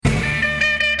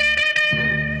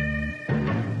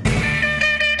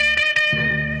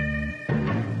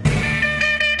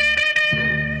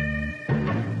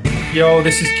Yo,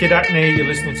 this is Kid Acne. You're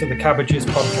listening to the Cabbages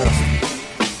podcast.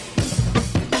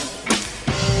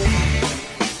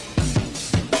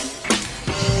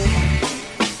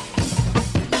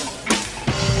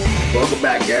 Welcome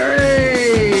back,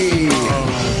 Gary.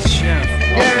 Oh, Chef,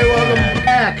 Gary, welcome welcome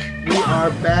back. back. We are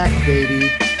back,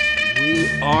 baby.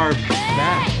 We are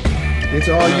back. It's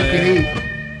all you can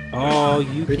eat. All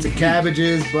you It's a can eat.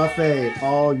 Cabbages buffet.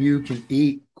 All you can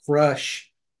eat.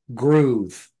 Crush,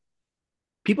 groove.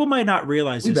 People might not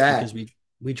realize We this back. because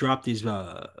we dropped these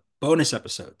bonus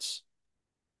episodes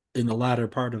in the latter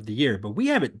part of the year, but we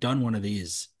haven't done one of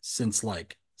these since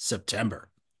like September.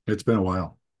 It's been a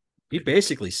while. We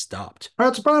basically stopped,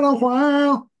 It's been a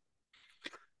while.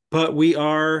 but we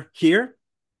are here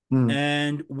Hmm.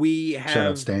 and we Shout out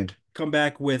have Stained. come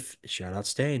back with shout out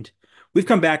Stained. We've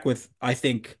come back with, I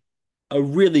think, a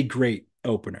really great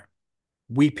opener.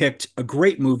 We picked a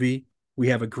great movie. We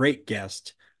have a great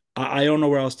guest. I don't know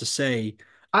what else to say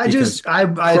I because just I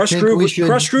think we should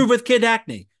Crush Groove with Kid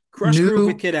Acne. Crush Groove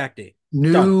with new Kid Acne.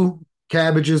 Done. new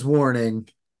Cabbages warning.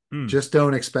 Hmm. Just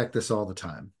don't expect this all the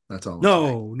time. That's all I'm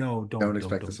saying. No, Don't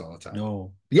expect this all the time.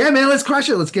 No. Yeah, man, let's crush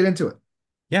it. Let's get into it.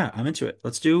 Yeah, I'm into it.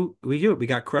 We do it. We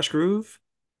got Crush Groove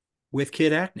with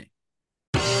Kid Acne.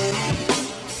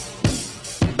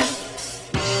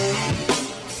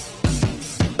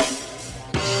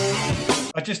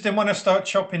 I just didn't want to start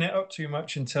chopping it up too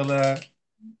much until, if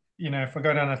I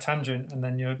go down a tangent and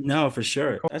then you're. No, for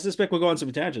sure. I suspect we'll go on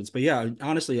some tangents, but yeah,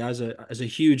 honestly, as a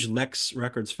huge Lex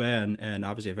Records fan, and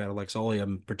obviously a fan of Lex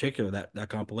Oleum in particular, that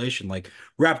compilation, like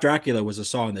Rap Dracula was a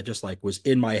song that just like was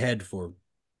in my head for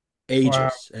Wow.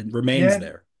 ages and remains Yeah,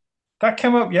 there. that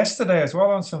came up yesterday as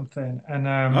well on something. And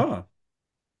Oh,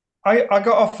 I got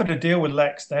offered a deal with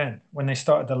Lex then when they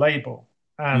started the label.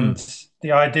 And mm,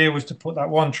 the idea was to put that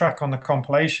one track on the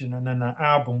compilation and then that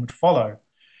album would follow.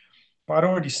 But I'd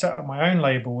already set up my own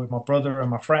label with my brother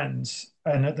and my friends.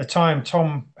 And at the time,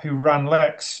 Tom, who ran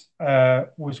Lex,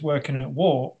 was working at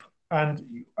Warp.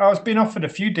 And I was being offered a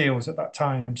few deals at that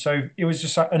time. So it was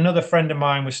just like another friend of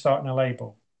mine was starting a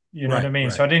label. You know what I right,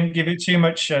 mean? So right. I didn't give it too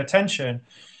much attention.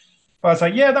 But I was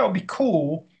like, yeah, that would be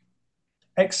cool.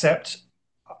 Except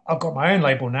I've got my own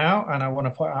label now and I want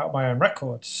to put out my own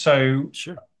records. So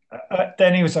Sure.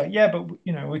 then he was like, "Yeah, but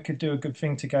we could do a good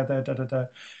thing together." Da da da.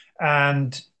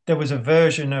 And there was a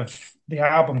version of the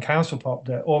album Council Pop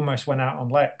that almost went out on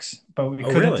Lex, but Oh, really?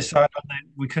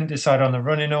 we couldn't decide on the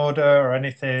running order or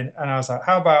anything. And I was like,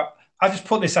 "How about I just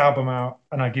put this album out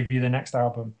and I give you the next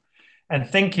album?" And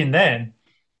thinking then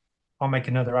I'll make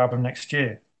another album next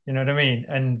year. You know what I mean?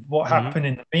 And what Hmm. happened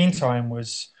in the meantime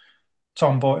was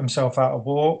Tom bought himself out of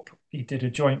Warp. He did a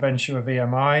joint venture with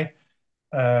EMI.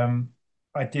 Um,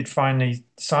 I did finally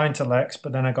sign to Lex,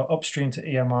 but then I got upstream to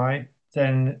EMI.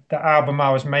 Then the album I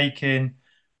was making,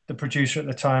 the producer at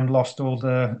the time lost all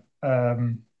the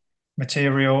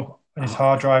material and his Oh,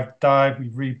 hard drive died. We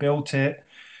rebuilt it.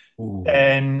 ooh,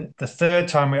 Then the third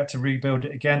time we had to rebuild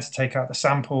it again to take out the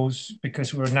samples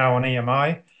because we were now on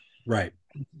EMI. right.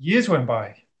 Years went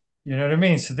by. You know what I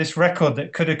mean? So this record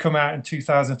that could have come out in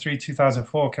 2003,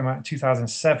 2004 came out in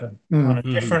 2007 on a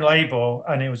Hmm. different label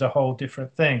and it was a whole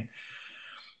different thing.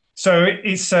 So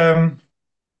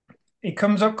it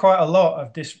comes up quite a lot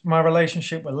of this my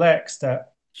relationship with Lex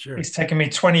that Sure. it's taken me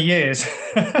 20 years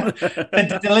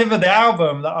to deliver the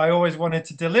album that I always wanted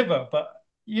to deliver. But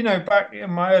back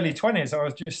in my early 20s, I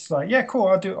was just like, yeah, cool,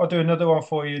 I'll do another one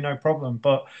for you, no problem.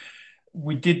 But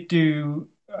we did do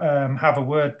have a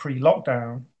word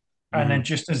pre-lockdown. And then Hmm.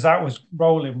 just as that was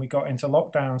rolling, we got into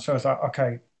lockdown. So I was like,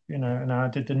 okay, and I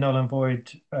did the null and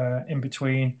void in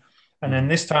between. And then Hmm.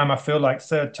 this time I feel like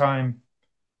third time's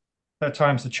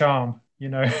the charm,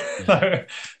 Yeah.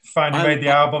 Finally I made the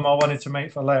album I wanted to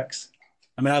make for Lex.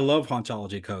 I mean, I love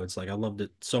hauntology codes. Like, I loved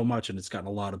it so much, and it's gotten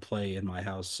a lot of play in my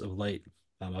house of late.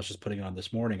 I was just putting it on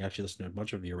this morning. Actually, listening to a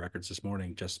bunch of your records this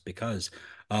morning, just because,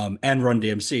 and Run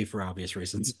DMC for obvious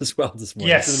reasons as well. This morning,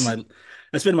 Yes.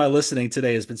 that's been my listening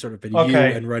today. Has been sort of been you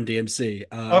Okay. and Run DMC.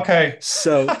 Okay.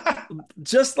 So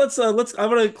just let's. I'm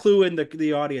gonna clue in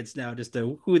the audience now, just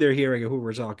to who they're hearing and who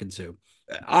we're talking to.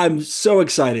 I'm so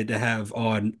excited to have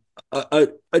on a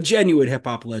genuine hip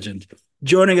hop legend.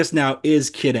 Joining us now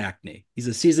is Kid Acne. He's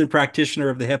a seasoned practitioner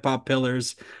of the hip hop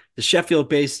pillars, the Sheffield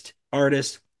based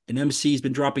artist and MC. He's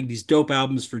been dropping these dope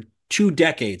albums for 2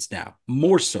 decades now,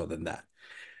 more so than that.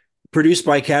 Produced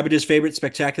by Cabbage's favorite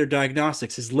Spectacular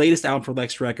Diagnostics, his latest album for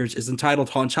Lex Records is entitled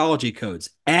Hauntology Codes,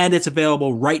 and it's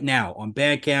available right now on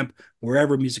Bandcamp,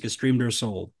 wherever music is streamed or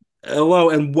sold. Hello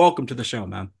and welcome to the show,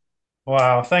 man.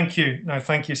 Wow. Thank you. No,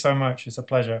 thank you so much. It's a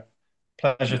pleasure.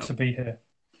 Pleasure No, to be here.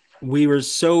 we were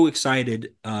so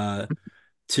excited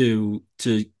to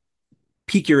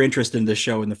pique your interest in this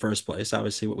show in the first place.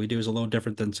 Obviously, what we do is a little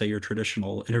different than, say, your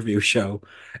traditional interview show.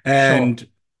 Sure. And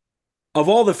of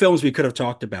all the films we could have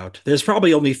talked about, there's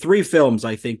probably only three films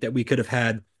I think that we could have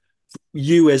had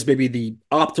you as maybe the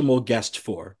optimal guest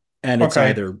for. And it's Okay.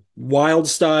 either Wild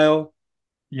Style,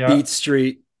 Yeah. Beat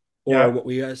Street, or Yeah. what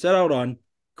we set out on,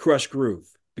 Crush Groove.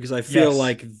 Because I feel Yes.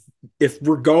 like if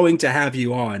we're going to have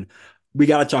you on, we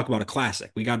got to talk about a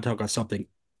classic. We got to talk about something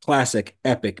classic,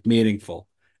 epic, meaningful.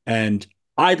 And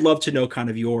I'd love to know kind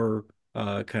of your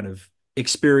kind of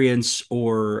experience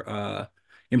or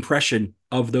impression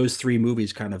of those three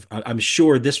movies. Kind of, I'm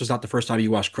sure this was not the first time you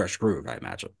watched Crush Groove, I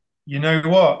imagine. You know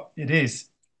what? It is.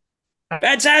 And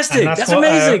Fantastic. That's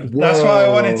amazing. that's why I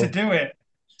wanted to Whoa. do it.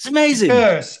 It's amazing.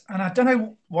 Because, and I don't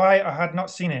know why I had not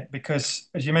seen it, because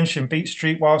as you mentioned, Beat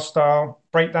Street, Wild Style,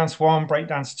 Breakdance 1,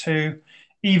 Breakdance 2,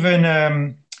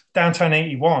 even Downtown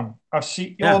 81. I've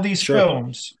seen all Yeah, these sure.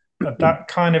 films of that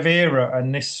kind of era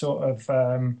and this sort of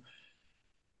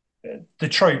the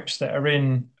tropes that are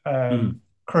in Mhm.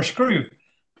 Crush Groove.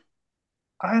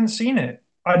 I hadn't seen it.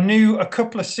 I knew a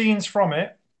couple of scenes from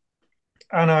it,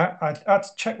 and I had to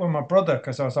check with my brother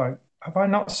because I was like, have I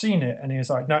not seen it? And he was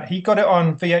like, no, he got it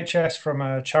on VHS from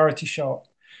a charity shop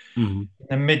Mhm. in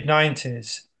the mid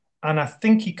 90s. And I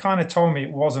think he kind of told me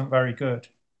it wasn't very good.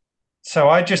 So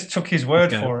I just took his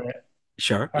word Okay. for it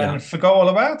Sure. Yeah. and forgot all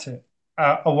about it.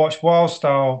 I watched Wild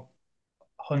Style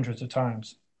hundreds of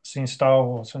times, seen Star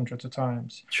Wars hundreds of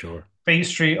times. Sure. Beat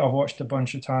Street, I've watched a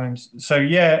bunch of times. So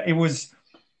yeah, it was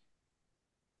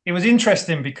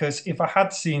interesting because if I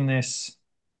had seen this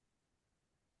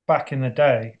back in the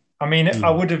day, I mean, I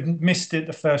Mhm. would have missed it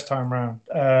the first time round.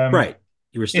 Right.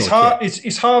 You were It's still a hard. kid.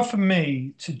 It's hard for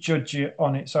me to judge it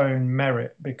on its own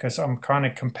merit because I'm kind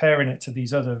of comparing it to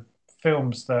these other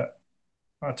films that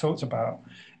I talked about,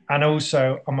 and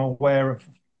also I'm aware of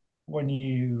when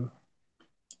you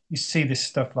see this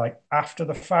stuff like after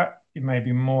the fact, you may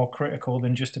be more critical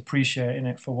than just appreciating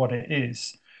it for what it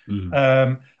is. Mhm.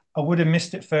 Um, I would have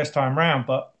missed it first time round,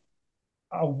 but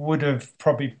I would have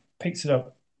probably picked it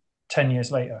up 10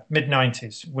 years later. Mid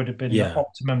 90s would have been the Yeah.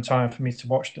 optimum time for me to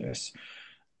watch this.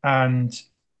 And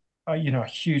a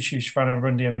huge fan of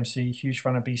Run DMC, huge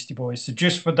fan of Beastie Boys. So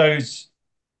just for those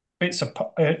bits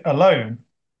alone,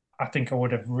 I think I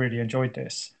would have really enjoyed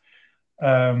this.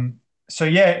 Um, so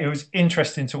yeah, it was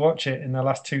interesting to watch it in the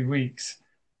last 2 weeks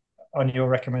on your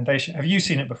recommendation. Have you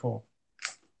seen it before?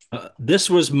 This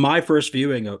was my first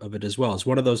viewing of it as well. It's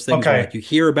one of those things where like Okay. you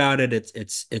hear about it,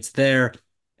 it's there,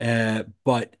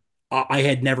 but I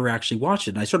had never actually watched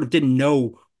it. And I sort of didn't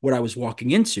know what I was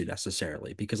walking into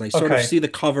necessarily because I sort of Okay. see the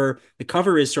cover. The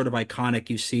cover is sort of iconic.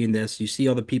 You see in this, you see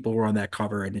all the people who are on that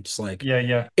cover, and it's like Yeah,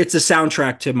 yeah. it's a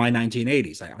soundtrack to my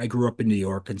 1980s. I grew up in New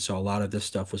York, and so a lot of this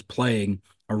stuff was playing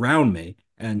around me,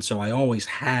 and so I always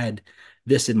had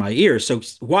this in my ears. So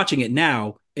watching it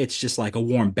now, it's just like a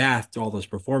warm bath to all those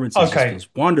performances. Just Okay. feels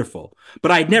wonderful. But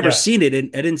I'd never Yeah. seen it,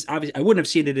 and I didn't obviously I wouldn't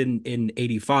have seen it in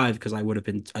 '85 because I would have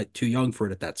been too young for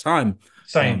it at that time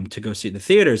Same. to go see it in the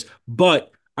theaters.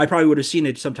 But I probably would have seen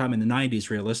it sometime in the '90s,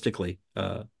 realistically.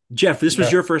 Jeff, this was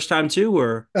Yeah. your first time too,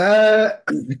 or Uh,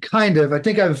 kind of. I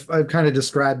think I've kind of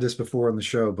described this before on the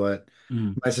show, but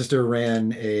mm, my sister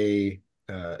ran a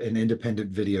an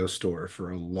independent video store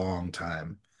for a long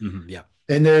time. yeah,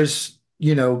 And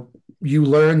you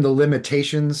learn the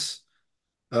limitations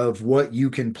of what you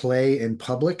can play in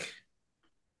public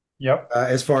Yep.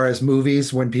 as far as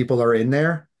movies when people are in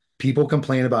there. People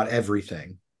complain about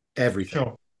everything, everything.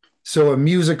 Sure. So a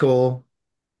musical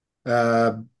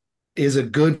uh, is a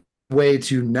good way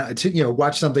to not to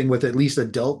watch something with at least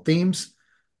adult themes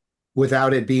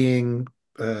without it being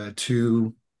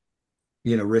too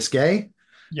risque,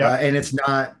 Yep. and it's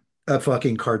not a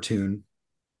fucking cartoon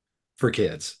for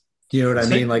kids. You know what I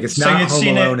So, mean? Like it's so not you'd Home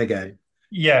seen Alone it. again.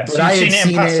 Yeah. But So I you'd had seen it in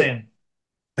seen it. passing.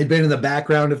 I'd been in the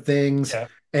background of things. Yeah.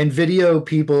 And video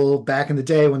people back in the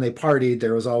day when they partied,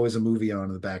 there was always a movie on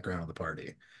in the background of the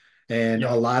party. And a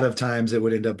Yeah. lot of times it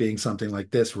would end up being something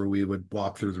like this where we would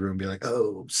walk through the room and be like,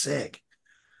 oh, sick.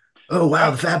 Oh, wow,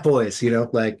 I, the Fat Boys,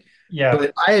 like, yeah.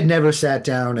 but I had never sat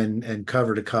down and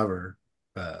cover to cover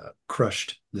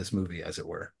crushed this movie, as it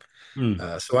were.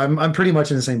 mm, So I'm pretty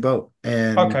much in the same boat.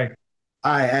 And Okay.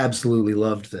 I absolutely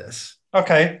loved this.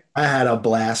 Okay. I had a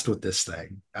blast with this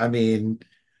thing. I mean,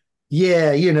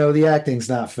 yeah, the acting's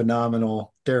not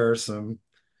phenomenal. There are some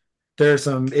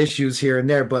issues here and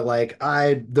there, but like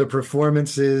the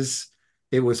performances,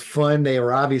 it was fun. They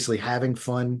were obviously having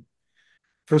fun.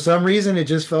 For some reason, it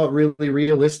just felt really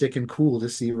realistic and cool to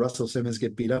see Russell Simmons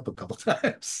get beat up a couple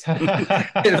times.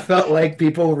 It felt like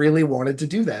people really wanted to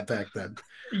do that back then.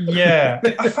 Yeah,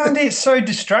 I found it so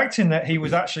distracting that he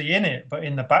was actually in it, but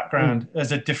in the Mm, background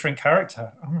as a different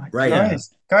character. I'm like, right. Yeah.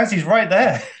 guys, he's right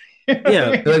there. You know what I Yeah.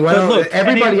 mean? Like, But well, look, And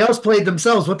everybody else played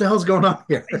themselves. What the hell's going on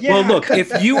here? well, yeah, I look, couldn't.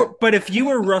 if you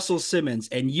were Russell Simmons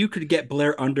and you could get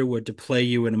Blair Underwood to play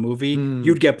you in a movie,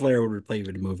 you'd Mm, get Blair Underwood to play you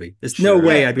in a movie. There's no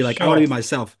way sure. Yeah, I'd for be like, I want to sure. be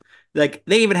myself. Like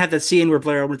they even had that scene where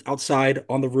Blair was outside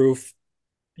on the roof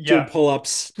doing Yeah,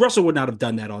 pull-ups. Russell would not have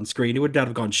done that on screen. He would not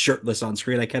have gone shirtless on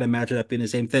screen. I can't imagine that being the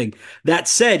same thing. That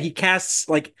said, he casts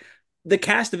like the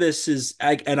cast of this is,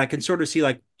 and I can sort of see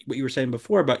like what you were saying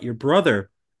before about your brother.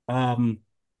 Um,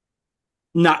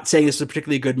 Not saying this is a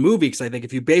particularly good movie because I think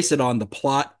if you base it on the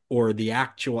plot or the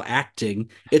actual acting,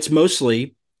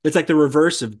 it's like the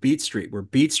reverse of Beat Street, where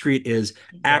Beat Street is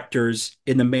yeah, actors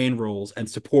in the main roles and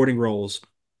supporting roles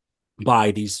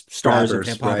by these stars of Rappers,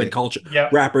 hip hop and right. culture, yeah.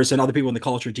 rappers and other people in the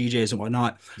culture, DJs and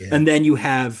whatnot. Yeah. And then you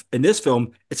have in this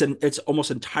film, it's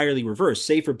almost entirely reversed.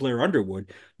 Save for Blair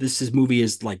Underwood, movie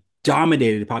is like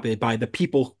dominated, populated by the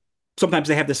people. Sometimes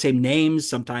they have the same names,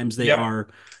 sometimes they Yep. are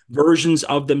versions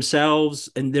of themselves,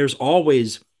 and there's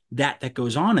always that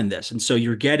goes on in this. And so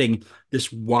you're getting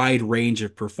this wide range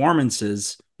of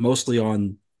performances, mostly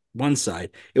on one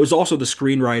side. It was also the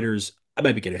screenwriters. I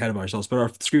might be getting ahead of ourselves, but our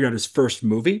screenwriter's first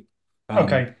movie. Um,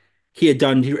 Okay. he'd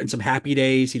written some Happy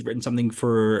Days. He'd written something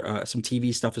for some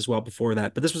TV stuff as well before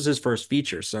that. But this was his first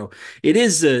feature, so it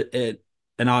is an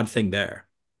odd thing there.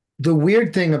 The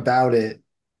weird thing about it,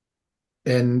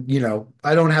 and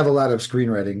I don't have a lot of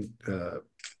screenwriting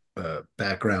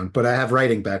background, but I have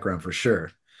writing background for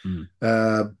sure. Mm.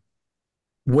 Uh,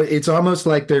 it's almost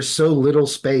like there's so little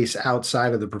space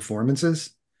outside of the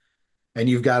performances, and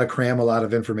you've got to cram a lot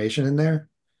of information in there,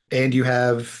 and you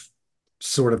have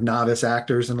sort of novice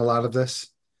actors in a lot of this.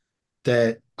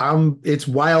 That it's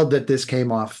wild that this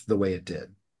came off the way it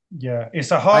did. Yeah,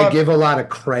 it's a I hard. give a lot of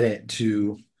credit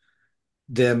to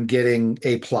them getting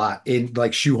a plot in,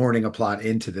 like shoehorning a plot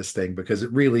into this thing, because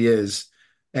it really is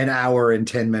an hour and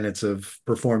 10 minutes of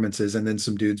performances and then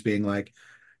some dudes being like,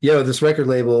 yo, this record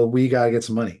label, we got to get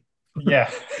some money.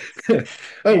 Yeah.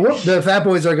 Oh, whoop, the fat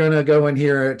boys are going to go in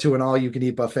here to an all you can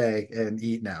eat buffet and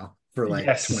eat now for like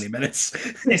 20 Yes. minutes.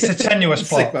 It's a tenuous Sick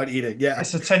plot. about eating. Yeah.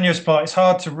 It's a tenuous plot. It's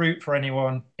hard to root for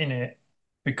anyone in it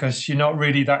because you're not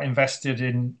really that invested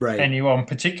in Right. anyone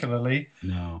particularly.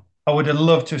 No. I would have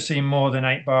loved to have seen more than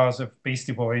 8 bars of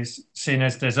Beastie Boys, seeing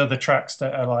as there's other tracks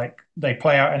that are like they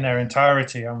play out in their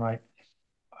entirety. I'm like,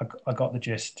 I got the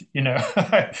gist, you know.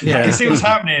 I can Yeah. see what's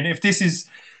happening. If this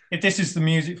is the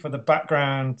music for the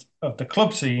background of the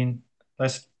club scene,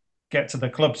 let's get to the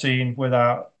club scene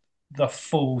without the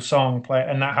full song play,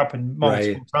 and that happened Right.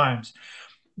 multiple times.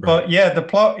 Right. But yeah, the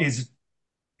plot is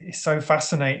so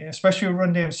fascinating, especially with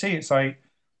Run DMC. It's like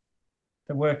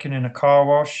they're working in a car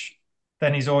wash,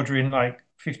 then he's ordering like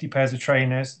 50 pairs of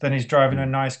trainers, then he's driving a Mm.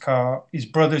 nice car. His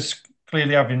brother's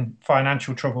clearly having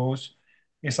financial troubles.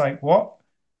 It's like,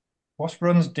 what's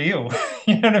Run's deal?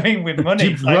 You know what I mean? With money.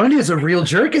 Dude, Like Run is a real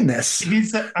jerk in this.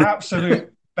 he's an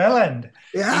absolute bellend.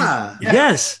 Yeah, Yeah,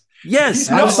 Yes. Yes. he's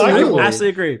not No, I likable. absolutely. absolutely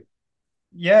agree.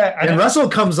 Yeah, And and Russell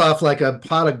comes off like a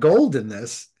pot of gold in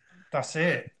this. that's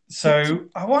it. So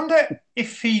I wonder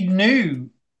if he knew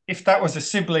if that was a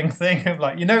sibling thing of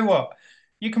like, you know what?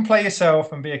 You can play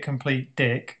yourself and be a complete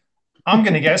dick. I'm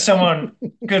going to get someone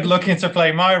good looking to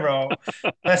play my role.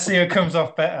 Let's see who comes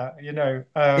off better, you know.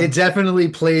 It definitely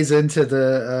plays into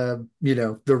the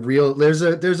real. There's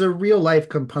a real life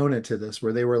component to this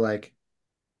where they were like,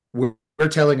 we're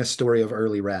telling a story of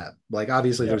early rap. Like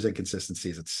obviously Yeah. there's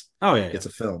inconsistencies. It's Oh yeah, yeah. it's a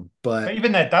film, But but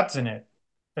even their dad's in it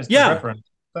as the Yeah. Reverend.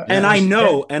 That And yeah, was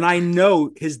yeah. I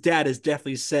know his dad has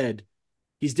definitely said,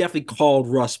 he's definitely called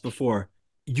Russ before,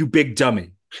 you big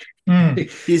dummy. Hmm.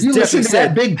 He's you listen definitely to that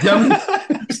said, big dummy.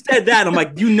 he said that. I'm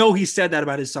like, he said that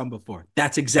about his son before.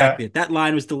 That's Yeah, exactly it. That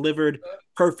line was delivered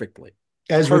perfectly.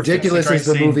 As it's a Perfectly. ridiculous great as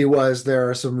the scene. movie was, there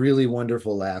are some really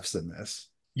wonderful laughs in this.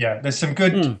 Yeah, there's some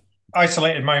good Mm.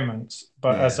 isolated moments,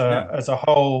 but as Yeah. a Yeah. as a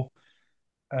whole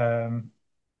um,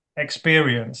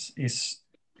 experience is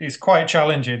quite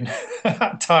challenging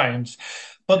at times.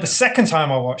 But the Yeah. second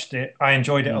time I watched it, I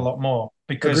enjoyed it a Mm. lot more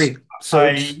because Agree. So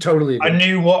I totally I agree.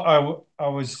 knew what I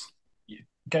was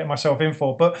getting myself in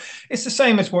for. But it's the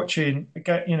same as watching,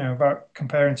 about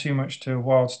comparing too much to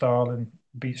Wild Style and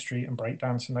Beat Street and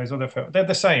Breakdance and those other films. They're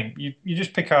the same. You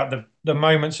just pick out the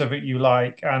moments of it you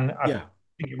like, and I Yeah.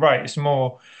 think you're right. It's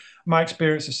more my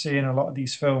experience of seeing a lot of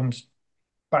these films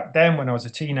back then when I was a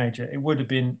teenager. It would have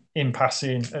been in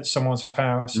passing at someone's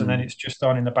house, and then Mm. it's just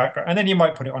on in the background, and then you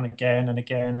might put it on again and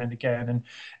again and again, and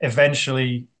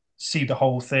eventually see the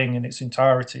whole thing in its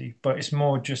entirety. But it's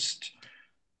more just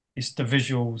it's the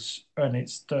visuals and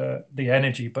it's the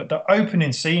energy. But the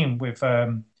opening scene with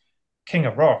King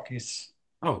of Rock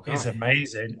Oh is God, yeah.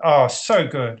 amazing. Oh, so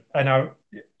good. And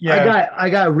I yeah, got I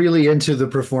got really into the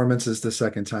performances the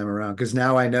second time around because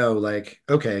now I know like,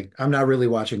 okay, I'm not really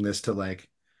watching this to like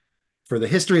for the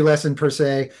history lesson per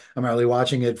se. I'm not really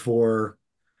watching it for,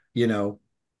 you know,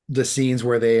 the scenes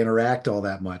where they interact all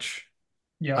that much.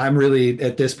 yeah, I'm really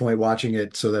at this point watching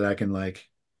it so that I can like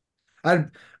I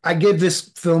I give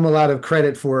this film a lot of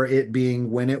credit for it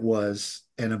being when it was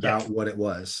and yeah, about what it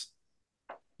was.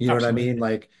 You know what I mean? absolutely.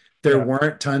 Like there Yeah,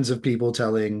 weren't tons of people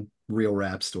telling real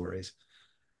rap stories.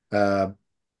 Uh,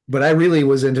 but I really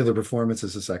was into the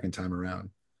performances the second time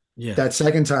around. Yeah. That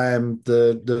second time,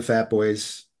 the Fat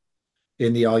Boys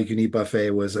in the all you can eat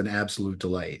buffet was an absolute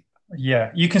delight.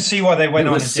 yeah. You can see why they It went on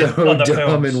was and did so other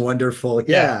dumb and films. wonderful. Yeah,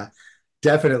 Yeah,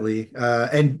 definitely.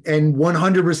 And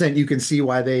 100% you can see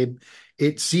why they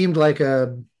it seemed like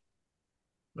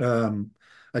um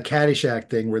a Caddyshack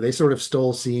thing where they sort of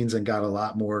stole scenes and got a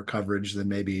lot more coverage than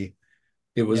maybe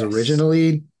it was yes.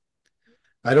 originally.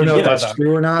 I don't Did know if feel Yeah. like that's that.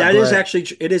 true or not, That is but actually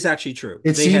it is actually true.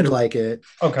 it They had seemed a like it.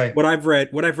 Okay. what I've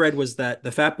read was that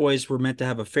the Fat Boys were meant to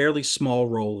have a fairly small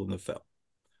role in the film.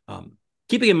 Um,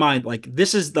 Keeping in mind, like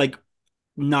this is like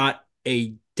not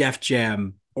a Def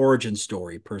Jam origin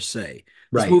story per se.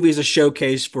 This Right, movie is a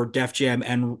showcase for Def Jam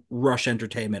and Rush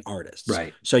Entertainment artists.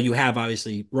 right. So you have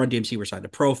obviously Run DMC were signed to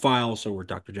Profile, so were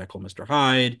Dr. Jekyll, Mr.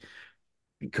 Hyde.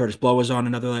 Curtis Blow was on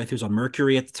Another Life. He was on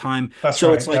Mercury at the time. That's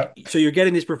So it's right. Yeah. like, so you're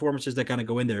getting these performances that kind of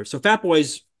go in there. So Fat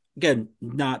Boys, again,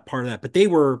 not part of that, but they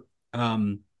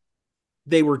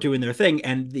were doing their thing.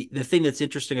 And the thing that's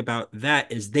interesting about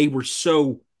that is they were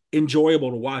so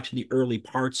enjoyable to watch in the early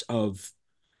parts of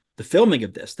the filming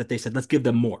of this that they said, let's give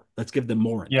them more. Let's give them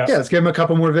more in Yeah. Yeah, this. let's give them a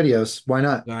couple more videos. Why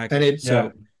not? And Exactly. it Yeah.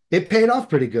 So it paid off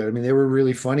pretty good. I mean, they were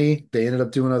really funny. They ended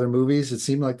up doing other movies. It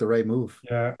seemed like the right move.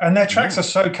 Yeah. And their tracks yeah, are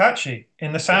so catchy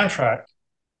in the Yeah, soundtrack.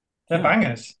 They're yeah.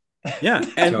 bangers. Yeah,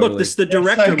 and look, totally. this the They're so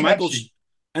director catchy.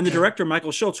 and the director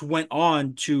Michael Schultz went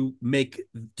on to make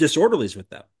Disorderlies with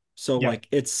them. So Yeah. like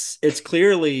it's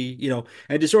clearly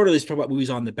and Disorderlies talk about movies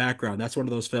on the background. That's one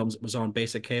of those films that was on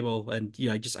basic cable, and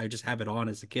I just have it on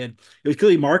as a kid. It was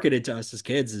clearly marketed to us as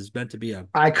kids as meant to be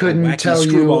I a couldn't wacky tell you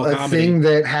screwball a thing comedy.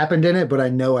 that happened in it, but I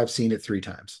know I've seen it 3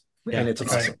 times, and Yeah, it's Okay.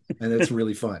 awesome, and it's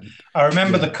really fun. I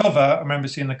remember the Yeah, cover. I remember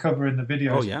seeing the cover in the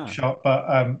oh videos yeah, shot, but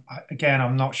again,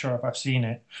 I'm not sure if I've seen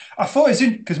it. I thought it's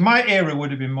in because my era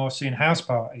would have been more seeing House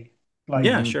Party, like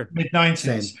yeah, hmm sure, mid 90s.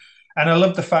 same. And I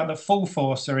love the fact that Full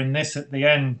Force are in this at the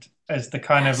end as the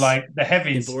kind of yes, like the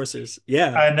heavies. enforcers,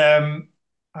 yeah, And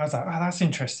I was like, oh, that's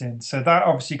interesting. So that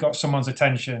obviously got someone's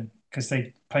attention because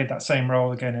they played that same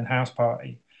role again in House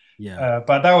Party. yeah.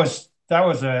 But that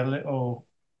was a little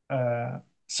uh,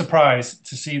 surprise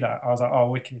to see that. I was like,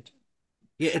 oh, wicked.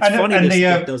 Yeah, it's And funny and this the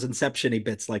like those inception-y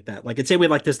bits like that. Like it's say we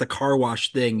like this the car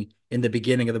wash thing in the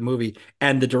beginning of the movie,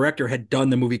 and the director had done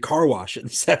the movie Car Wash in the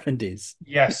 70s.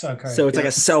 yes, okay, So it's like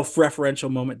a Yeah. self-referential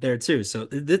moment there too. So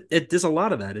there's a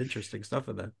lot of that interesting stuff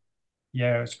in there.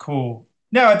 yeah, it's cool.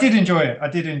 No, I did enjoy it. I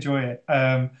did enjoy it.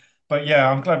 But yeah,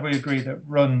 I'm glad we agree that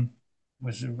Run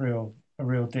was a real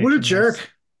What dick a in this.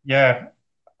 jerk! Yeah,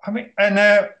 I mean, and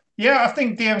yeah, I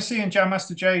think DMC and Jam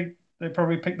Master Jay they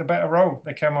probably picked the better role.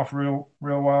 They came off real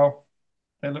well.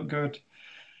 They look good.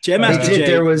 Jam They Master Uh, did.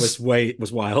 There Jay was was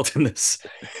was wild in this.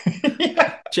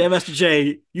 yeah, Jam Master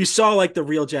Jay, you saw like the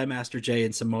real Jam Master Jay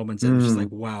in some moments, and it was just like,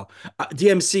 mm, wow.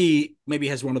 DMC maybe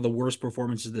has one of the worst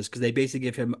performances of this because they basically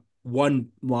give him one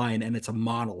line and it's a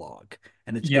monologue,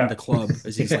 and it's in yeah, the club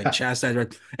as he's like yeah, chastised.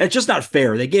 And it's just not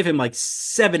fair. They gave him like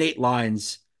 7, 8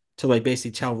 lines to like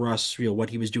basically tell Russ, what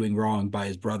he was doing wrong by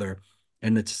his brother,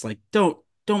 and it's just like, don't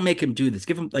make him do this.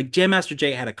 Give him like Jam Master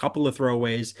Jay had a couple of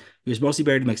throwaways. He was mostly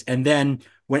buried in the mix, and then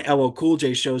when LL Cool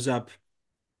J shows up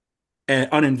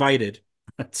uninvited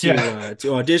yeah,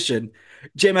 to audition,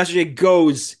 J Master Jay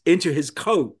goes into his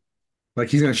coat like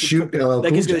he's gonna shoot LL like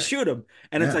Cool he's gonna J. shoot him,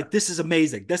 and it's Yeah, like this is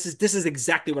amazing. This is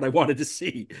exactly what I wanted to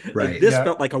see. Like right. this yeah,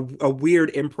 felt like a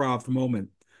weird improv moment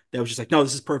that was just like, no,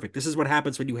 this is perfect. This is what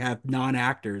happens when you have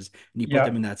non-actors and you put yeah.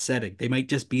 them in that setting. They might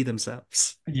just be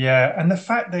themselves. Yeah, and the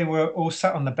fact they were all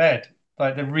sat on the bed,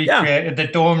 like they Yeah, recreated the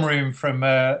dorm room from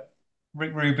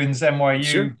Rick Rubin's NYU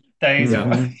sure. days. Yeah,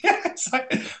 hmm Yeah, it's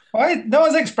like why no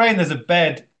one's explained there's a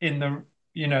bed in the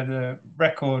the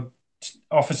record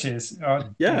offices. Yeah,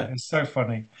 yeah. it's so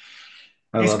funny.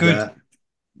 I It's love good. that.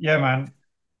 Yeah, man.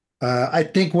 I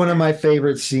think one of my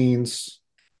favorite scenes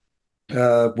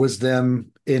was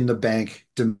them in the bank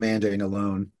demanding a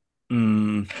loan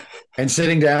Mm, and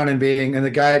sitting down and and the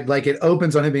guy like it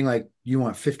opens on him being like, "You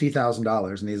want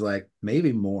 $50,000?" And he's like,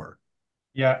 "Maybe more."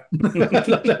 Yeah, I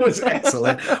thought that was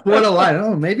excellent. What a line.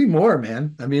 Oh, maybe more,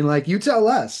 man. I mean, like, you tell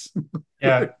us.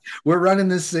 yeah. We're running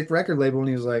this sick record label. And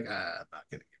he was like, I'm not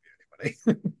going to give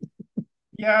you anybody.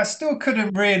 Yeah, I still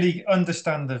couldn't really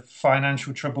understand the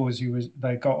financial troubles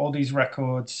they got all these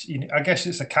records. I guess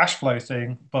it's a cash flow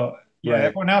thing, but yeah, Right.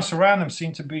 everyone else around them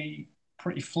seemed to be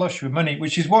pretty flush with money,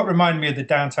 which is what reminded me of the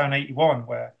Downtown 81,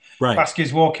 where Right.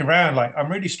 Vasquez walking around like,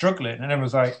 I'm really struggling. And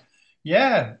everyone's like,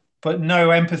 yeah, but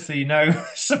no empathy, no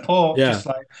support, Yeah. just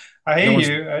like, I No hear one's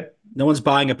you. no one's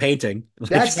buying a painting.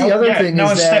 That's Like, the No, other yeah, thing no is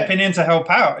one's that stepping in to help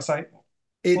out. It's like all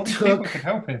it these people took could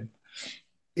help him.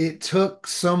 it took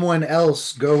someone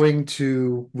else going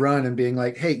to run and being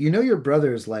like, hey, your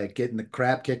brother's like getting the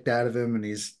crap kicked out of him, and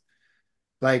he's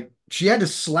like, she had to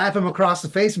slap him across the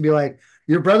face and be like,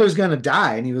 your brother's gonna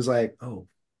die. And he was like, oh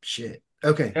shit.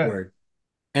 Okay, Yeah, word.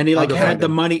 and he I'll like go had find the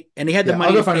him. money, and he had the Yeah, I'll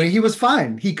money go to find him. pay, He was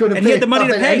fine. He could have and he had the paid money up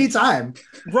to at any pay. time.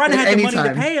 Ron At had the any money to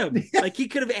time. pay him. Like he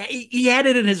could have, he had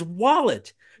it in his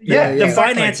wallet. Yeah, yeah, The yeah.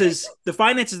 exactly.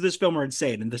 finances of this film are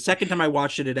insane. And the second time I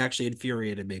watched it, it actually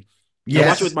infuriated me. I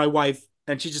watched it with Yes. my wife,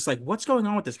 and she's just like, "What's going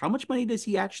on with this? How much money does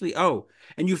he actually owe?"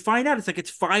 And you find out it's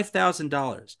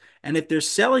 $5,000. And if they're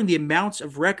selling the amounts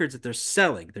of records that they're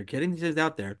selling, they're getting these things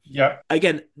out there. Yeah,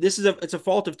 Again, it's a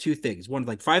fault of two things. One,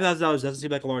 like $5,000 doesn't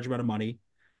seem like a large amount of money.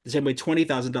 The same way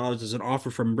 $20,000 is an offer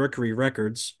from Mercury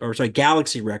Records, or sorry,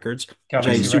 Galaxy Records, which I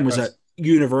Galaxy assume was a Records.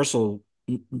 Universal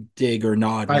dig or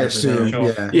nod, I whatever assume. the, Sure.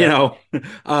 Yeah. you Yeah. know.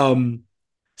 um,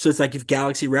 so it's like if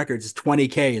Galaxy Records is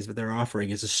 20K is what they're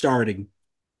offering as a starting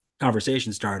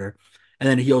conversation starter, and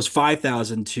then he owes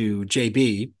 5,000 to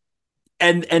JB,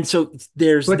 and so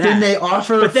there's But then that. they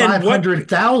offer But then what?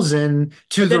 500,000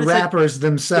 to But the then it's like, rappers yeah. But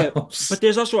themselves.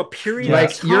 there's also a period of Yeah.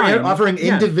 Like, you're time. offering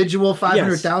Yeah. individual Yes.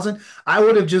 500,000. I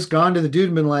would have just gone to the dude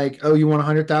and been like, "Oh, you want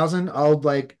 100,000? I'll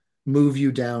like move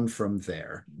you down from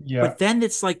there." Yeah. But then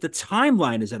it's like the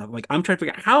timeline is enough. Like I'm trying to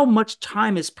figure out how much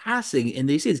time is passing in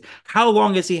these scenes. How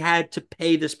long has he had to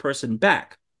pay this person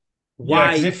back?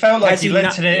 Yeah, because Why it felt like has he he lent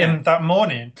not? it Yeah. in that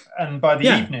morning, and by the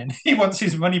Yeah. evening, he wants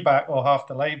his money back or half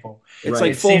the label. It's like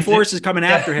Right. It full seemed to, force is coming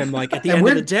yeah, after him, like at the And end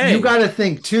of the you day. got to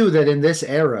think too that in this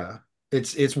era,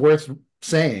 it's worth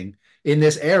saying, in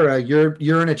this era,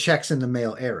 you're in a checks in the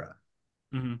mail era.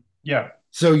 Mhm. yeah,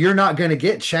 So you're not going to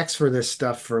get checks for this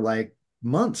stuff for like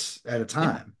months at a Yeah.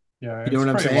 time. yeah. You know It's what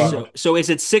I'm pretty saying? wild. So is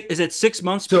it 6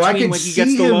 months So I between could when he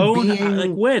gets see the him loan? Like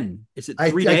being when? Is it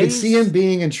three I could see him days?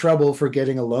 being in trouble for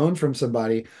getting a loan from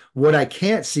somebody. What I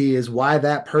can't see is why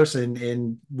that person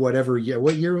in whatever year,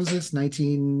 what year was this?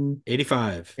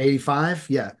 85. 1985?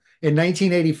 Yeah. In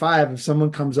 1985, if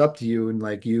someone comes up to you and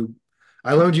like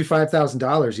I loaned you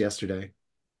 $5,000 yesterday.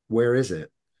 Where is it?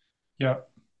 Yeah,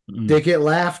 They Mm. get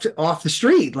laughed off the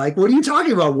street. Like, what are you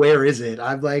talking about? Where is it?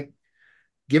 I'm like,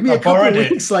 give me I a couple borrowed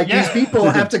it. weeks. Like, these Yeah, people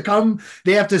have to come,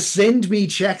 they have to send me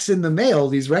checks in the mail,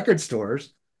 these record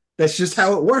stores. That's just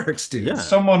how it works, dude. Yeah.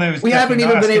 someone who's We haven't definitely not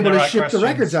even been asking able the to right ship the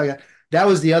records questions. out yet. That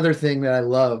was the other thing that I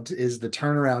loved is the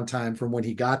turnaround time from when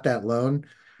he got that loan.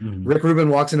 Mhm. Rick Rubin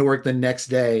walks into work the next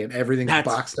day and everything's That's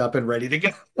boxed up and ready to go.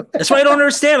 that's why I don't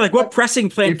understand. Like what pressing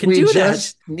plant If can we do that?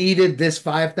 just needed this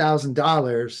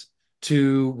 $5,000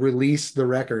 to release the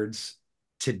records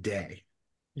today.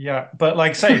 Yeah, but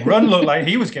like say, Run looked like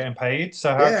he was getting paid.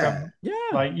 So how Yeah. come? Yeah.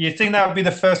 Like you think that would be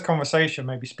the first conversation?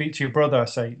 Maybe speak to your brother.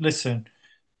 Say, listen,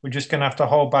 we're just gonna have to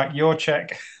hold back your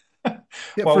check Yeah,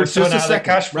 while for we're just sorting a out the second.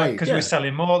 cash flow Right. because we're Yeah.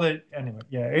 selling more than anyway.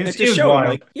 Yeah, And it to was show him, wild.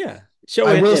 like, yeah. Show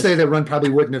I it will this. say that Run probably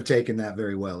wouldn't have taken that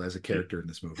very well as a character in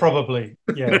this movie. Probably,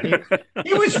 yeah.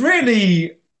 He was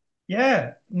really,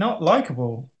 yeah, not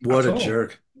likable What at a all.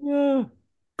 jerk. Yeah.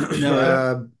 No. Yeah.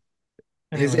 uh,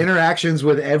 his Anyway, interactions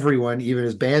with everyone, even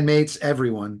his bandmates,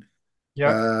 everyone, yeah,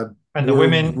 uh, and the were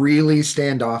women, really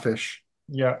standoffish.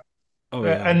 yeah, Oh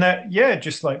yeah. and that, yeah,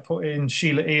 just like putting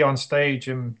Sheila E on stage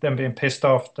and them being pissed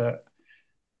off that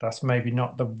that's maybe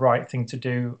not the right thing to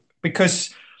do.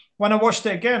 Because when I watched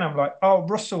it again, I'm like, oh,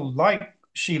 Russell liked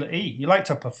Sheila E. He liked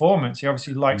her performance. He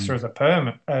obviously likes her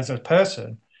Mm. as a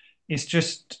person. It's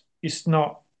just it's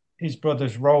not his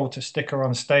brother's role to stick her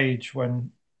on stage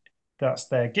when that's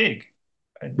their gig.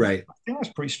 And Right. I think that's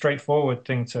a pretty straightforward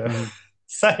thing to Mhm.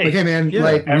 Like, hey say. man, Yeah.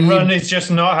 like Everyone is just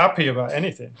not happy about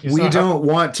anything. He's we not happy. don't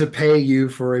want to pay you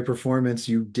for a performance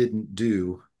you didn't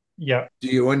do. Yeah, Do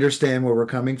you understand where we're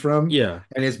coming from? Yeah.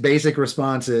 And his basic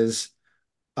response is,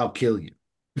 I'll kill you.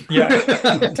 yeah,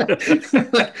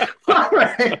 Like, all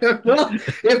right. Well,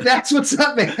 if that's what's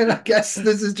up, man, I guess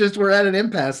this is just we're at an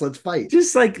impasse. Let's fight.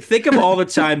 Just like think of all the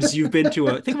times you've been to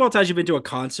a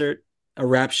concert, a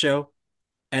rap show,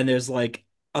 and there's like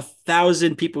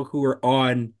 1,000 people who are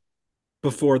on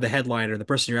before the headliner, the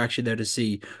person you're actually there to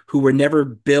see, who were never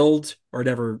billed or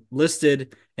never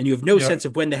listed, and you have no Yeah. sense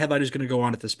of when the headliner is going to go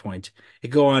on at this point. It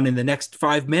go on in the next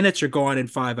 5 minutes or go on in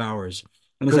 5 hours.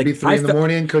 And it's Could be like three in the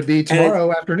morning, could be and it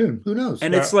tomorrow afternoon. Who knows?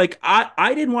 and it's Yeah. like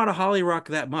I didn't want to Holly Rock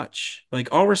that much. Like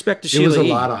all respect to It was Sheila a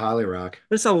lot E. of Holly Rock.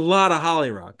 There's a lot of Holly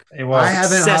Rock. It I It's was.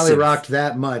 haven't Holly excessive. rocked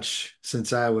that much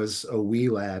since I was a wee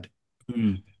lad.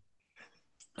 Mm.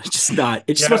 It's just not.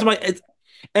 It just wasn't Yeah. my.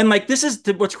 And like this is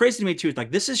what's crazy to me too. Is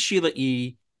like this is Sheila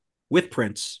E. with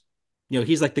Prince.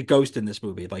 He's like the ghost in this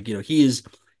movie. Like his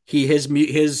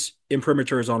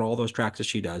imprimatur is on all those tracks that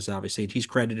she does. Obviously, he's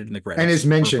credited in the And is credits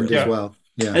mentioned as appropriately, Yeah. well.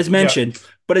 Yeah. as Yeah. mentioned.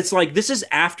 But it's like this is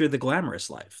after the glamorous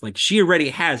life. Like she already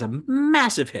has a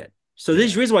massive hit. So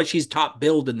there's Yeah. a reason why she's top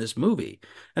billed in this movie.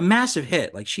 A massive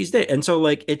hit. Like she's there. And so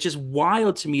like it's just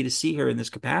wild to me to see her in this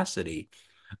capacity,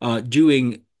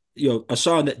 doing a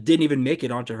song that didn't even make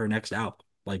it onto her next album.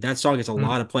 Like that song gets a Mm.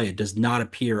 lot of play. It does not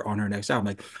appear on her next album.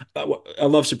 Like A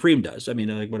Love Supreme does. I mean,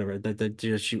 like whatever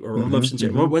she or Love Hmm. Sincere.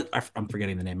 Hmm. I'm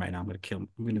forgetting the name right now. I'm gonna kill.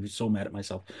 I'm gonna be so mad at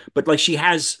myself. But like she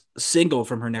has a single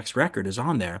from her next record is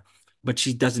on there, but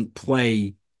she doesn't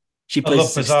play. She I plays love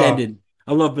this Bizarre. extended.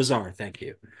 I Love Bizarre. Thank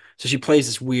you. So she plays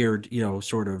this weird,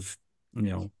 sort of,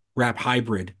 rap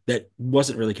hybrid that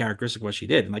wasn't really characteristic of what she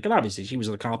did. And obviously she was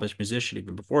an accomplished musician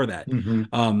even before that. Hmm.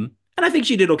 And I think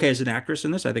she did okay as an actress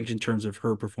in this. I think in terms of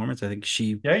her performance, I think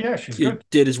she Yeah, yeah, she's good.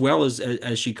 did as well as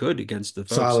she could against the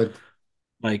folks. Solid.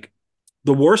 Like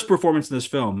the worst performance in this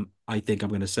film, I think I'm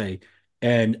going to say,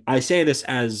 and I say this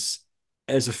as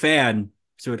a fan,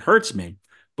 so it hurts me,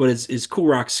 but it's Cool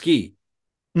Rock Ski.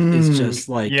 It's Mm, just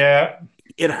like Yeah.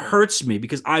 it hurts me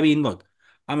because I mean, look,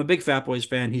 I'm a big Fat Boys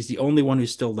fan. He's the only one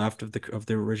who's still left of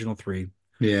the original three,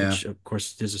 yeah. which of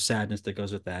course there's a sadness that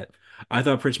goes with that. I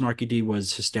thought Prince Marky D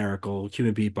was hysterical.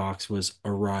 Human Beatbox was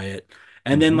a riot.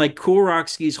 And then Hmm. like Cool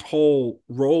Roxy's whole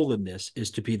role in this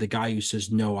is to be the guy who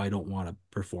says, no, I don't want to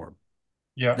perform.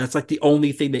 Yeah. That's like the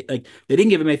only thing they didn't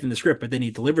give him anything in the script, but then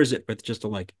he delivers it with just a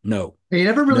like, no, He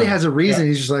never really no. has a reason. Yeah.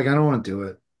 He's just like, I don't want to do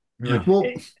it. You're Yeah. like, well,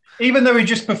 Even though he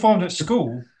just performed at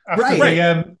school after right.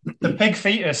 Right. the pig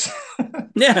fetus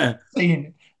Yeah.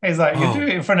 scene, he's like, "You do Oh, it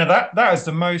in front of that." That is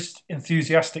the most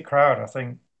enthusiastic crowd I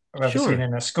think I've ever seen sure.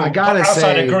 in a I school, gotta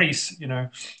outside of say, Greece.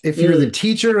 if you're the Mm.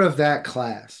 teacher of that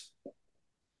class,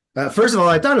 first of all,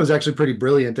 I thought it was actually pretty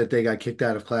brilliant that they got kicked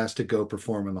out of class to go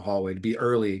perform in the hallway, to be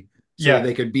early so that Yeah,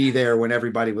 they could be there when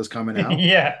everybody was coming out.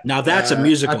 yeah, Now that's a I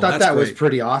musical. thought That's that was great.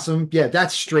 pretty awesome. Yeah,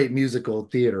 that's straight musical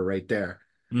theater right there.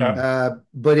 yeah, Mm.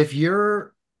 But if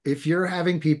you're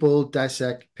having people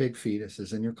dissect pig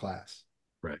fetuses in your class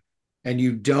Right. and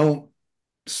you don't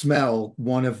smell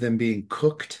one of them being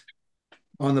cooked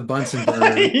on the Bunsen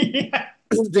burner, yeah,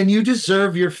 then you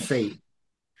deserve your fate.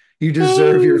 You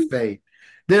deserve your fate.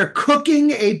 They're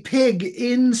cooking a pig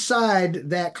inside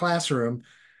that classroom, and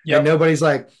yep, nobody's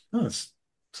like, oh,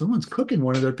 someone's cooking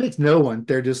one of their pigs. No one.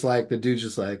 They're just like, the dude's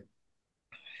just like,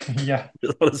 yeah.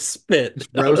 On a spit. just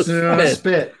On a roasting it on a spit.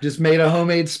 spit. Just made a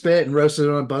homemade spit and roasted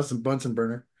it on a Bunsen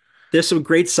burner. There's some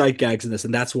great sight gags in this,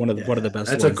 and that's one of the Yeah,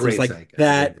 best that's a ones. There's great like sight gag.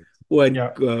 that when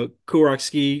Yeah.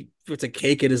 Kuroksky puts a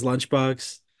cake in his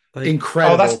lunchbox. Like, Oh, that's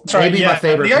Incredible. right. Maybe my Yeah,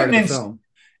 favorite part of the film.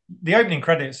 the opening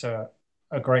credits are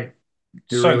great.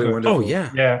 They're So really good. oh wonderful.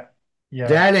 yeah, Yeah, yeah,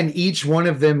 That and each one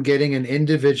of them getting an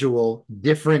individual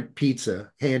different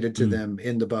pizza handed to Mm. them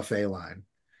in the buffet line.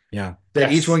 yeah.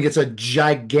 That each yes, one gets a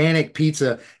gigantic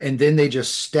pizza and then they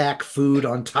just stack food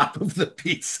on top of the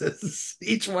pizzas.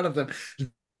 Each one of them.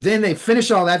 Then they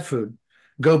finish all that food,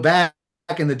 go back,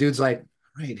 and the dude's like,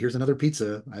 right, here's another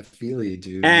pizza. I feel you,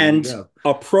 dude. Here you And go.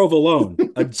 a provolone,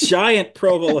 a giant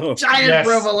provolone, Giant yes,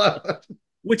 provolone.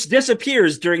 which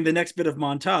disappears during the next bit of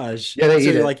montage. Yeah, they So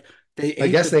eat you're it. like, they I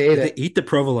ate guess the they ate did they it. eat the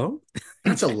provolone?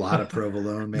 That's a lot of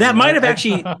provolone, That man. might have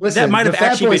actually that Listen, might the have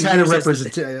Fat actually Boys been had a used as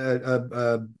represent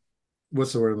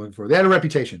what's the word I'm looking for? They had a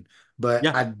reputation, but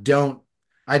yeah.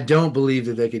 I don't believe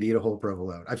that they could eat a whole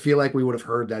provolone. I feel like we would have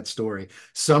heard that story.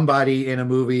 Somebody in a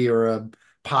movie or a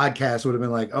podcast would have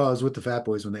been like, "Oh, I was with the Fat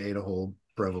Boys when they ate a whole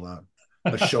provolone,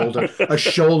 a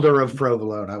shoulder of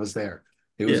provolone. I was there.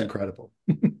 It was Yeah. incredible."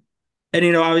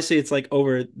 And obviously it's like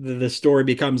over the story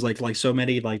becomes like so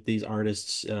many like these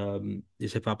artists,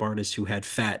 these hip hop artists who had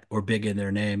fat or big in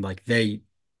their name, like they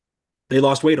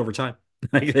lost weight over time.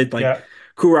 Like yeah,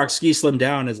 Kurok Ski slimmed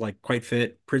down is like quite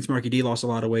fit. Prince Marky D lost a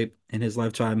lot of weight in his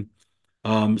lifetime.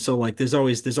 So like there's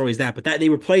always that, but that they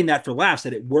were playing that for laughs,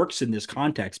 that it works in this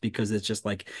context because it's just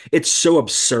like it's so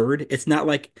absurd. It's not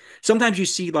like sometimes you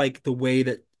see like the way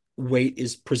that weight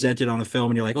is presented on a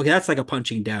film and you're like, okay, that's like a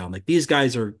punching down. Like these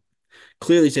guys are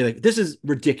clearly say like this is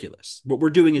ridiculous. What we're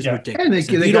doing is Yeah. And ridiculous.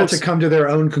 And they you got don't to come to their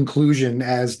own conclusion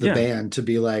as the yeah. band to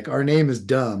be like, our name is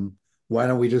dumb. Why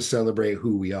don't we just celebrate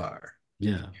who we are?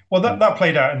 Yeah. Well, that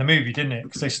played out in the movie, didn't it?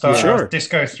 Because they started Yeah. as Sure.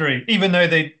 Disco 3, even though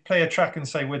they play a track and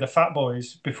say we're the Fat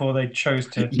Boys before they chose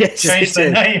to Yes, change it their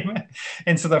did. name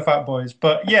into the Fat Boys.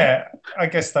 But yeah, I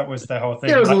guess that was their whole There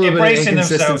thing, was a like little bit of embracing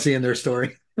themselves inconsistency in their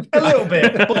story. a little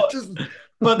bit. But just,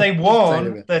 but they just a tiny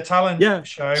won bit. their talent Yeah,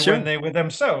 show when sure. they were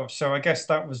themselves. So I guess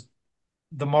that was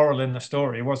the moral in the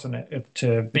story, wasn't it? To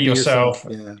To be be yourself.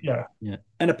 yourself. Yeah. Yeah. Yeah.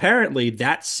 And apparently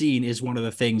that scene is one of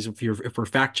the things if we're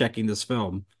fact checking this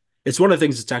film, it's one of the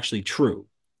things that's actually true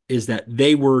is that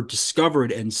they were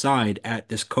discovered and signed at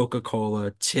this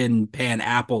Coca-Cola Tin Pan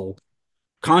Apple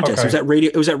contest. Okay.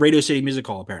 It was at Radio City Music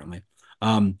Hall apparently.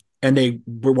 And they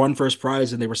were won first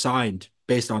prize and they were signed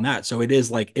based on that. So it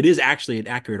is actually an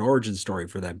accurate origin story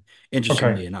for them, Okay.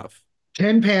 interestingly enough.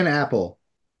 Tin Pan Apple,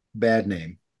 bad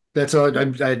name. That's all.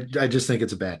 I just think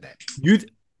it's a bad name. You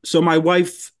so my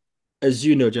wife, as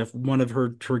you know, Jeff, one of her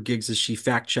gigs is she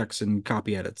fact checks and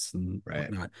copy edits and Right.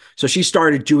 whatnot. So she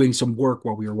started doing some work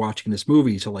while we were watching this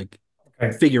movie to like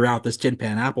Okay. figure out this Tin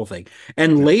Pan Apple thing.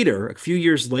 And Yeah. later, a few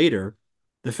years later,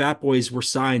 the Fat Boys were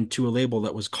signed to a label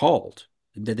that was called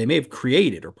that they may have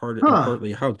created or Huh.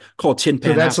 partly held called Tin So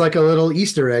Pan that's Apple. like a little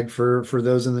Easter egg for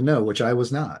those in the know, which I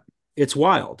was not. It's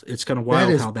wild. It's kind of That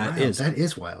wild is how that wild. is. That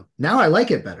is wild. Now I like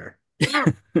it better.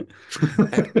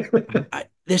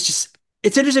 There's just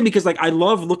it's interesting because like I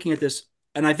love looking at this,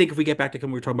 and I think if we get back to what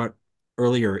we were talking about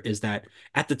earlier, is that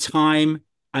at the time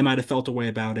I might have felt a way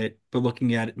about it, but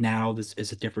looking at it now, this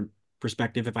is a different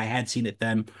perspective. If I had seen it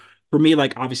then, for me,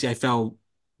 like obviously I fell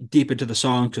deep into the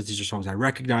songs because these are songs I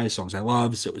recognize, songs I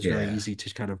love, so it was very Yeah. easy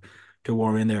to kind of to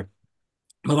warm in there.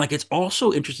 But like it's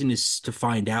also interesting to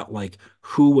find out like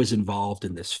who was involved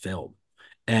in this film.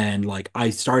 And like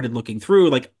I started looking through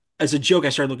like as a joke, I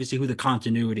started looking to see who the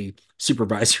continuity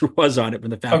supervisor was on it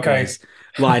when the Fat Okay. Boys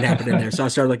line happened in there. So I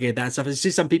started looking at that stuff. I see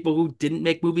some people who didn't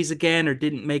make movies again or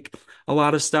didn't make a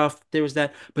lot of stuff. There was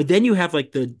that. But then you have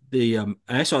like the and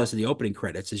I saw this in the opening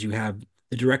credits, is you have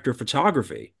the director of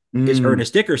photography is Mm.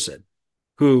 Ernest Dickerson,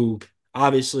 who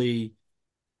obviously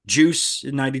Juice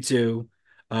in '92.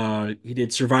 He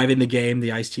did Surviving the Game,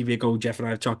 the Ice-T vehicle. Jeff and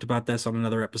I have talked about this on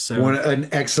another One episode. an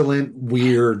excellent,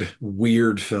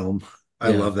 weird film. I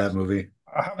Yeah. love that movie.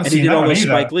 I haven't And he seen did that all one those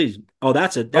Spike either. Lee's. Oh,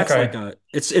 that's like Okay. a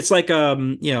it's like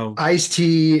you know,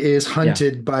 Ice-T is yeah.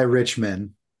 hunted by rich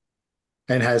men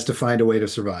and has to find a way to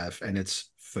survive, and it's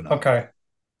phenomenal. Okay.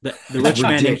 The It's rich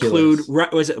men include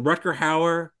ridiculous. Was it Rutger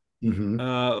Hauer,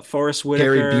 Hmm. Forrest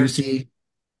Gary Whitaker, Busey,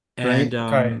 and right?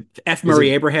 Okay. F. Is Murray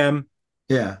it? Abraham.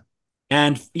 Yeah,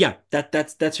 And yeah,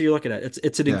 that's who you're looking at.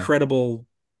 It's an yeah. incredible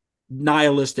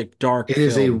nihilistic dark It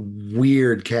is a film.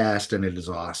 weird cast, and it is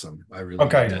awesome. I really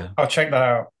loved Okay. it. Yeah. I'll check that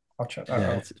out. I'll check that Yeah,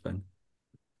 out. it's fun.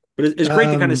 But it's great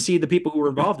to kind of Um, see the people who were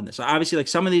involved in this. Obviously, like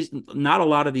some of these, not a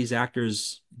lot of these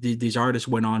actors, these artists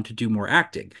went on to do more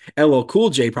acting. LL Cool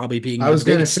J probably being I the was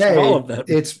gonna biggest of all say of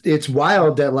them. it's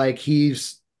wild that like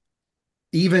he's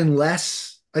even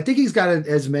less. I think he's got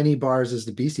as many bars as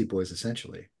the Beastie Boys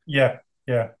essentially, Yeah.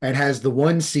 Yeah. and has the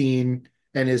one scene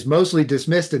and is mostly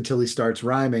dismissed until he starts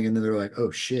rhyming, and then they're like,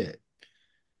 "Oh shit,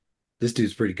 this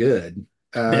dude's pretty good."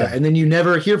 Yeah. And then you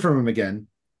never hear from him again,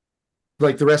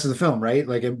 like the rest of the film, right?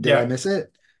 Like, did I Yeah. miss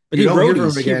it? But You don't hear from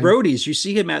him he again. roadies. You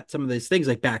see him at some of these things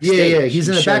like Yeah, yeah, yeah. backstage. He's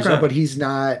He in the shows background, but up. he's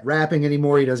not rapping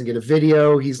anymore. He doesn't get a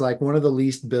video. He's like one of the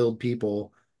least billed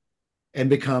people and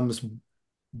becomes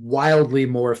wildly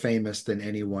more famous than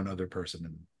any one other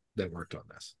person that worked on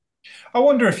this. I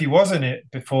wonder if he was in it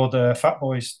before the Fat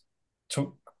Boys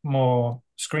took more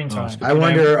screen Oh, that's a time. good I You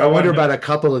point. know, wonder, I I wonder wonder. about a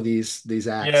couple of these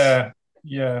acts. Yeah.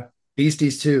 Yeah.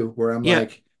 Beasties too, where I'm Yeah,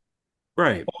 like,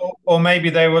 right. Or maybe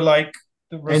they were like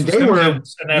the and Russell they were,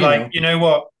 Simmons, and they're you like, know, you know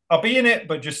what? I'll be in it,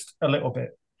 but just a little bit.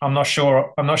 I'm not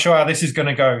sure. I'm not sure how this is going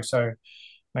to go. So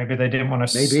maybe they didn't want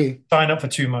to maybe. sign up for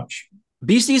too much.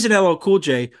 Beasties and LL Cool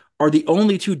J are the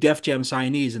only two Def Jam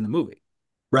signees in the movie.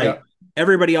 Right, Yeah.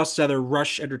 Everybody else is either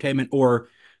Rush Entertainment or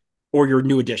your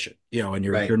New Edition, you know, and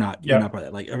right. you're Yeah. not by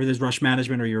that. Like everything's Rush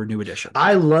Management or your New Edition.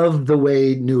 I love the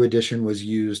way New Edition was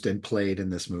used and played in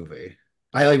this movie.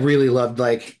 I like really loved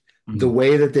like the Mhm.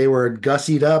 way that they were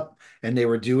gussied up and they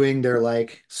were doing their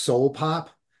like soul pop.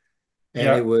 And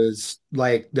it Yeah. was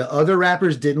like the other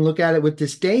rappers didn't look at it with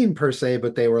disdain per se,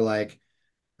 but they were like,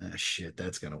 "Ah, shit,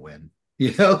 that's gonna win."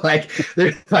 You know, like they're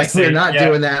I like, we're see. not Yeah.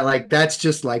 doing that. Like that's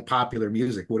just like popular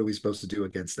music. What are we supposed to do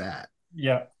against that?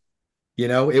 Yeah. You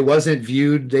know, it wasn't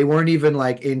viewed, they weren't even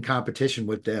like in competition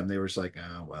with them. They were just like,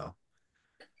 oh well,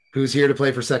 who's here to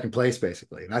play for second place,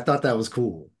 basically. And I thought that was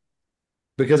cool.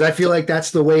 because I feel So like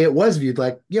that's the way it was viewed.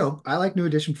 Like, I like New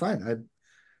Edition fine.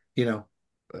 You know,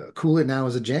 Cool It Now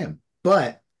is a jam.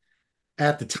 But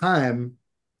at the time,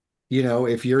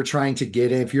 if you're trying to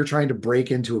get in, if you're trying to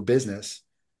break into a business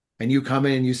and you come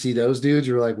in and you see those dudes,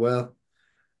 you're like, well,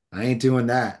 I ain't doing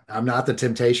that. I'm not the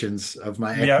Temptations of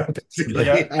my era, Yeah,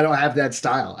 yeah. basically. I don't have that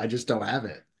style. I just don't have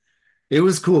it. It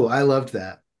was cool. I loved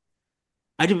that.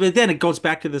 I do, but then it goes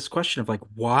back to this question of like,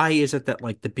 why is it that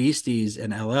like the Beasties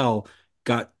and LL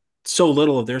got so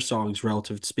little of their songs,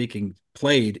 relative speaking,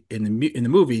 played in the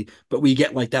movie, but we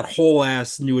get like that whole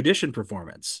ass New Edition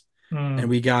performance, and mm.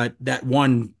 we got that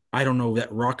one, I don't know,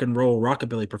 that rock and roll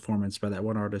rockabilly performance by that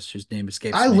one artist whose name I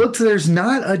escapes me, looked, there's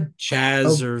not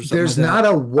Chaz or something like there's that. not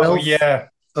a Oh wealth yeah,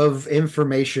 of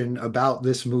information about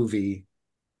this movie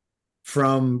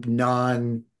from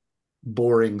non-boring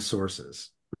sources.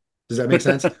 Does that make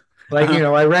sense? Like,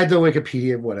 Uh-huh. I read the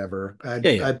Wikipedia, whatever. I,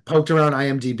 Yeah, yeah. I poked around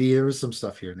IMDb. There was some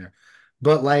stuff here and there.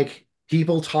 But like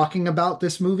people talking about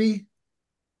this movie,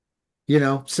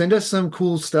 send us some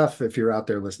cool stuff if you're out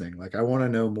there listening. Like I want to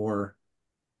know more,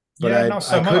 but yeah, I not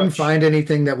I so couldn't much. find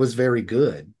anything that was very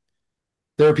good.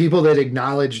 There are people that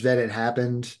acknowledged that it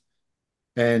happened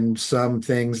and some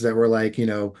things that were like,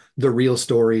 the real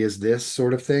story is this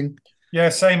sort of thing, Yeah,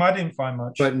 same. I didn't find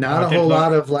much. but not I a did whole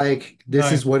lot look. of like,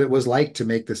 this No, is what it was like to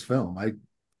make this film. I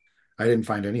didn't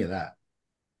find any of that.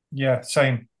 yeah,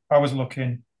 same. I was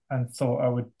looking and thought I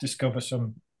would discover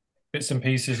some bits and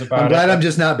pieces I'm about it, glad I'm but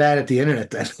just not bad at the internet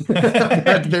then. I'm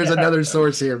glad there's yeah, another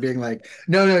source here being like,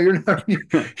 no, no, you're not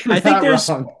I you're think not there's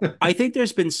wrong. I think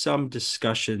there's been some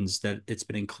discussions that it's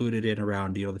been included in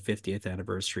around, the 50th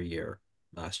anniversary year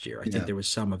last year. I think Yeah. there was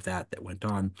some of that that went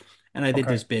on. And I think okay.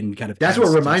 there's been kind of That's what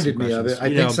answers to some reminded me of it. questions. I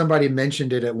think somebody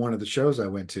mentioned it at one of the shows I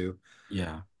went to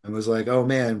Yeah. and was like, oh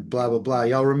man, blah, blah, blah.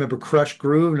 Y'all remember Crush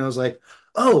Groove? And I was like,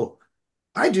 oh,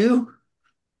 I do.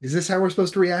 Is this how we're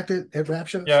supposed to react at rap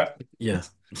shows? Yeah. Yeah.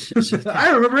 I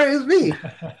remember it was me.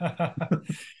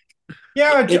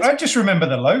 Yeah, It's I just remember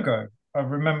the logo. I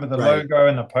remember the Right. logo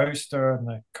and the poster and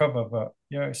the cover, but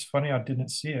yeah, it's funny I didn't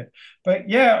see it. But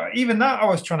yeah, even that I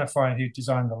was trying to find who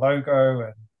designed the logo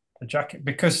and the jacket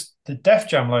because the Def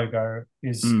Jam logo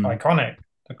is mm, iconic.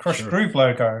 The Crush sure. Groove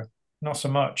logo, not so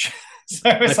much. So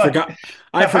I it's like, forgot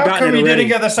I've how forgotten it come you didn't already.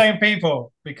 get the same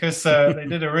people? Because they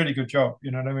did a really good job.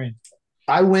 You know what I mean?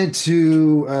 I went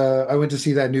to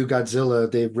see that new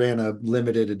Godzilla. They ran a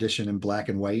limited edition in black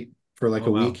and white for like Oh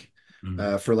a wow. week,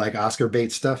 Mm, for like Oscar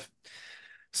bait stuff.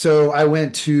 So I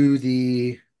went to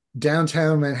the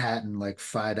downtown Manhattan, like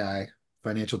FIDI,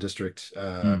 Financial District,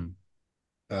 mm,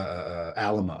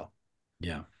 Alamo,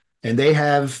 yeah. and they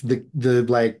have the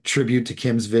like tribute to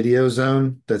Kim's video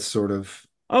zone that's sort of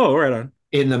Oh, right on.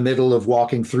 in the middle of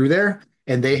walking through there.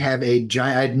 And they Mhm. have a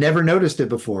giant, I'd never noticed it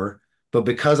before, but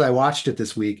because I watched it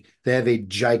this week, they have a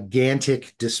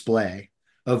gigantic display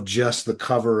of just the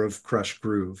cover of Crush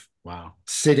Groove Wow.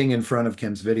 sitting in front of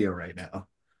Kim's video right now.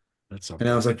 That's And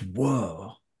I something. was like,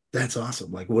 whoa, that's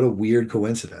awesome. Like, what a weird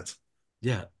coincidence.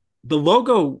 Yeah. The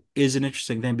logo is an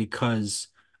interesting thing because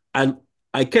I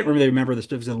I can't really remember the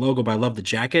specific logo, but I love the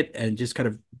jacket and just kind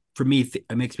of for me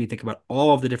it makes me think about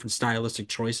all of the different stylistic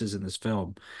choices in this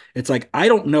film. It's like I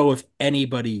don't know if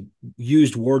anybody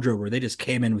used wardrobe or they just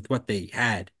came in with what they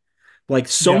had. Like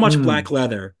so Yeah. much black Mm.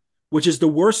 leather, which is the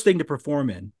worst thing to perform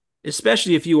in,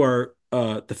 especially if you are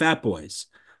the Fat Boys.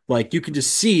 Like you can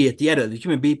just see at the end of the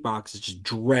human beatbox is just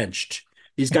drenched.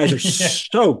 These guys are Yeah.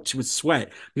 soaked with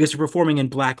sweat because they're performing in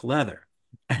black leather.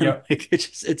 And Yeah. like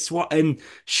it's and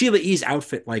Sheila E's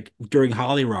outfit like during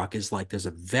Holly Rock is like there's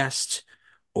a vest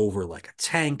over like a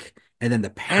tank, and then the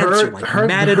pants are Her like her her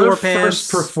matador first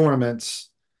pants. performance,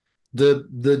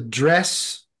 the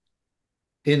dress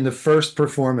in the first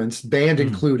performance, band Mm,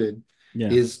 included, yeah.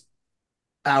 is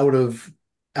out of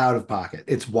out of pocket.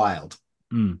 It's wild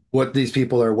Mm. what these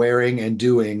people are wearing and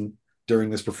doing during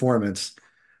this performance,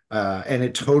 and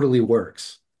it totally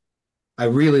works. I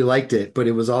really liked it, but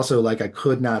it was also like I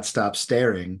could not stop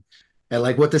staring at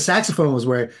like what the saxophone was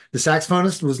wearing. The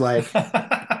saxophonist was like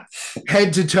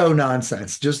head to toe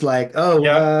nonsense, just like, oh,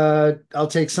 Yeah. I'll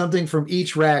take something from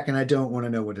each rack and I don't want to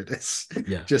know what it is.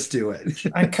 Yeah. Just do it.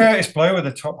 And Curtis Blow with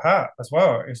the top hat as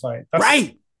well. It's like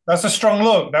Right. that's a strong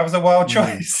look. That was a wild Mm.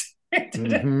 choice. He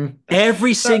did it. Hmm.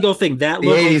 Every That, single thing that The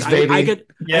look like 80s, baby. I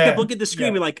kept yeah, looking at the screen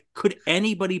and yeah. be like, could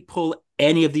anybody pull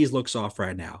any of these looks off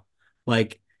right now?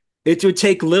 Like it would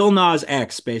take Lil Nas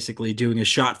X basically doing a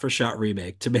shot for shot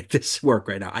remake to make this work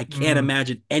right now. I can't Mm.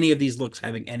 imagine any of these looks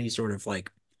having any sort of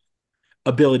like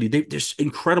ability. There's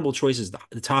incredible choices.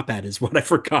 The top hat is what I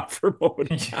forgot for a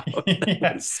moment now. That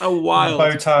Yeah, was so with the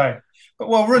bow wild. tie. But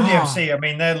well, Run Oh, DMC. I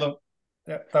mean,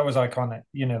 that was iconic.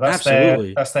 You know,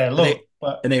 Absolutely. that's their And look. they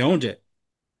But and they owned it.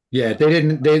 Yeah,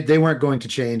 they weren't going to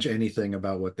change anything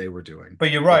about what they were doing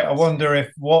you're for right. I that scene. wonder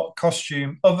if what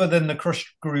costume, other than the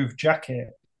Crush Groove jacket,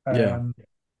 Yeah. um,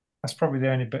 that's probably the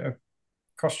only bit of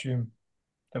costume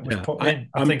that was Yeah. put in.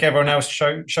 I I'm think everyone else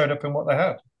showed up in what they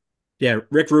had. yeah,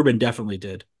 Rick Rubin definitely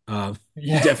did. He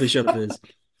Yeah. definitely showed up in this.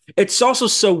 It's also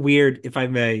so weird, if I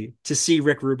may, to see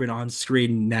Rick Rubin on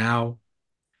screen now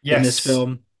in this Yes.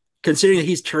 film, considering that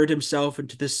he's turned himself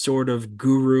into this sort of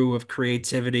guru of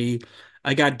creativity.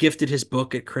 I got gifted his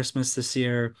book at Christmas this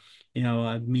year.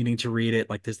 I'm meaning to read it.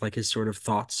 Like there's like his sort of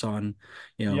thoughts on,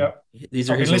 Yeah. these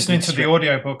are I've been his listening opening to the stretch.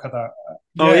 audiobook of that.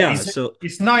 Oh Yeah, yeah, so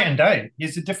it's night and day.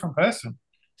 He's a different person.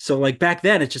 so like back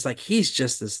then, it's just like he's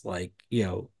just this like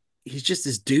he's just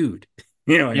this dude,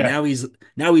 and Yeah. now he's the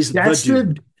That's the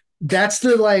dude. that's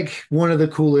the like one of the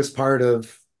coolest part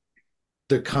of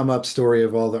the come up story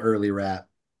of all the early rap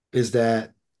is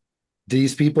that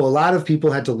these people, a lot of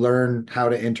people had to learn how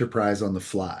to enterprise on the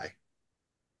fly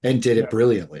and did it Yeah.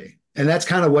 brilliantly. And that's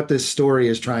kind of what this story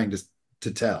is trying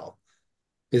to tell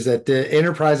is that the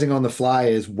enterprising on the fly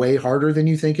is way harder than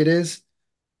you think it is,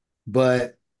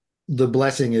 but the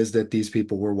blessing is that these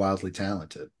people were wildly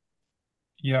talented.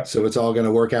 Yeah. So it's all going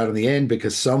to work out in the end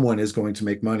because someone is going to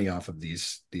make money off of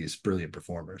these brilliant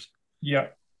performers. Yeah.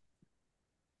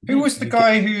 Who Yeah, was the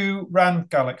guy who ran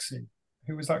Galaxy?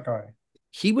 Who was that guy?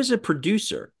 he was a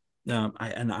producer. I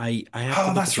have to Oh, look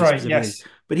up that's his right. specific name, Yes.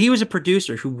 but he was a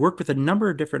producer who worked with a number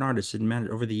of different artists and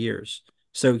managed over the years.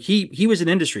 So he was an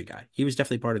industry guy. He was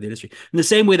definitely part of the industry. In the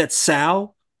same way that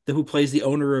Sal, who plays the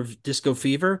owner of Disco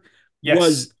Fever, Yes.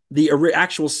 was the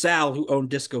actual Sal who owned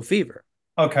Disco Fever,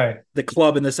 Okay. the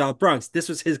club in the South Bronx. This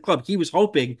was his club. He was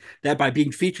hoping that by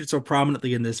being featured so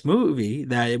prominently in this movie,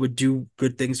 that it would do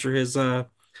good things for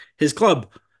his club.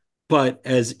 But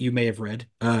as you may have read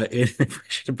in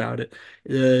information about it,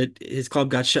 his club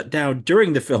got shut down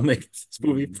during the filming of this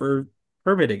movie for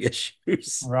permitting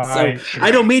issues. So Right.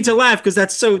 I don't mean to laugh because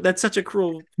that's such a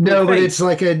cruel No, but thing. it's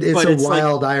like it's But a it's like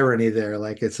wild irony there.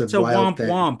 Like it's a it's a wild womp thing.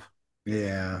 womp,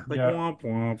 Yeah. like Yeah. womp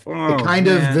womp. It Oh kind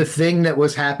of the man, thing that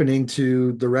was happening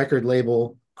to the record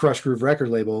label, Crush Groove record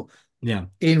label, yeah,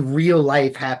 in real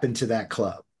life happened to that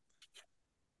club.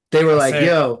 They were That's like, it.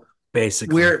 yo,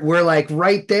 basically. we're like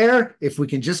right there. If we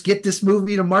can just get this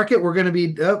movie to market, we're gonna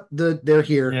be they're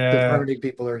here. The Yeah. permitting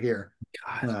people are here.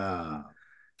 God, Uh,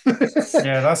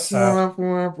 Yeah, that's sad.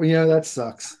 that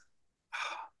sucks.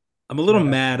 I'm a little Yeah.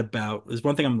 mad about. There's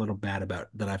one thing I'm a little mad about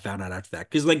that I found out after that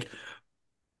because like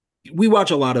we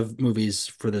watch a lot of movies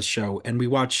for this show, and we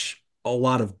watch a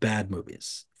lot of bad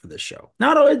movies for this show.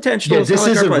 Not all intentional. Yeah, It's not this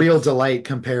like is our a play. real delight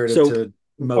comparative So to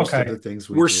most of Okay. the things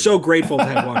we we're do. so grateful to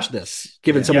have watched this,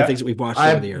 given some Yeah. of the Yeah. things that we've watched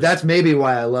over the I years. that's maybe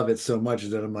why I love it so much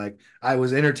is that I'm like, I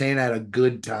was entertained, I had a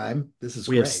good time. This is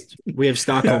We have great. we have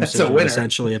Stockholm It's a syndrome winner.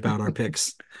 essentially about our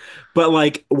picks. But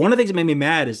like one of the things that made me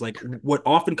mad is like what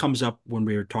often comes up when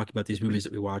we're talking about these movies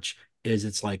that we watch is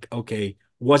it's like, okay,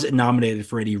 was it nominated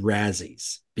for any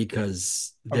Razzies?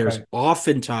 Because there's Okay.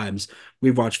 oftentimes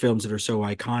we've watched films that are so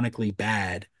iconically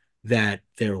bad that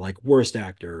they're like worst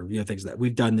actor, things that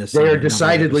we've done this They in are a number of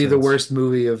decidedly the episodes worst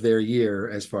movie of their year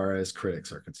as far as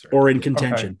critics are concerned. or in Yeah. Okay.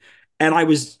 contention. And I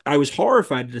was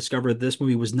horrified to discover that this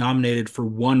movie was nominated for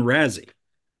one Razzie.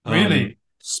 Really?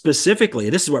 Specifically,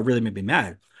 this is what really made me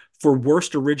mad for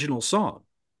worst original song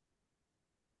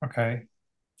Okay.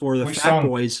 for the Which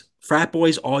song? Frat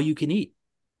Boys All You Can Eat.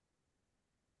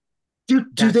 Do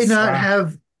they That's not Wow.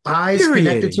 have eyes connected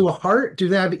to infuriating. a heart? Do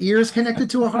they have ears connected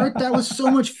to a heart? That was so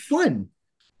much fun.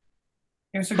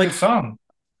 It was a Like good song.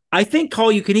 I think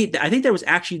All You Can Eat. I think that was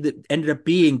actually that ended up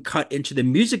being cut into the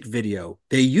music video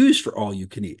they used for All You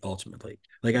Can Eat ultimately.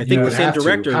 Like I You think the Yeah. would same have to. How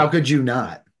director, could you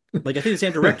not? like I think the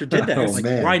same director did that. Oh Like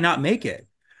why man. not make it?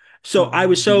 So I All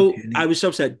was you so can I eat. was so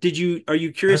upset. Are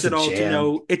you curious That's a at all to jam.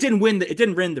 know? It didn't win the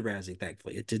Razzie,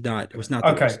 thankfully. It did not. It was not the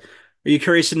Okay. worst. Are you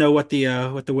curious to know what the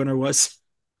winner was?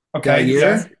 That Okay. Yeah.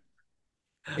 year?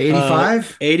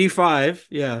 85? 85.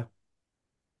 Yeah.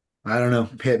 I don't know.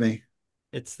 Hit me.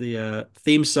 It's the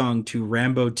theme song to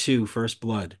Rambo 2 First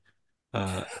Blood.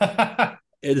 Uh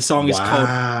the song is called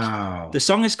the Wow.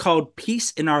 song is called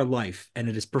Peace in Our Life, and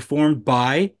it is performed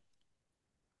by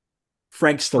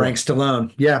Frank Frank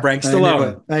Stallone. Stallone. Yeah, Frank I knew it.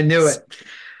 Stallone. I knew it.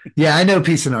 Yeah, I know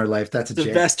Peace in Our Life. That's a jam.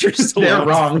 Sylvester They're Stallone.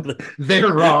 wrong.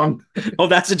 They're wrong. Oh,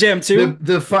 that's a jam too?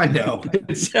 The fun. No,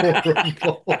 it's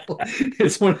horrible.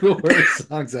 It's one of the worst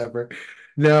songs ever.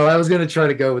 No, I was gonna try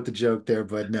to go with the joke there,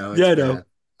 but no, it's Yeah, I know. bad.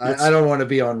 I It's don't want to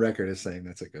be on record as saying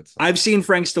that's a good song. I've seen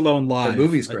Frank Stallone The live.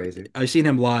 movie's crazy. I've seen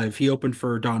him live. He opened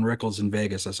for Don Rickles in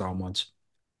Vegas. I saw him once.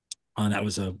 And that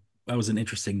was an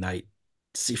interesting night.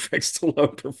 see Frank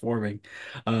Stallone performing.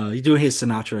 He's doing his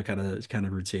Sinatra kind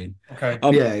of routine. Okay.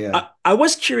 Yeah, yeah. I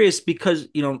was curious because,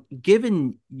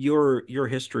 given your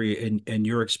history and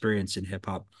your experience in hip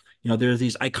hop, there's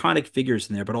these iconic figures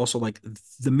in there, but also like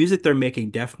the music they're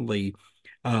making definitely,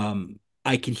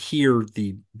 I can hear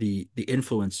the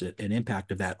influence and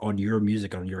impact of that on your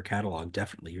music, on your catalog.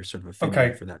 Definitely, your sort of affinity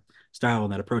Okay. for that style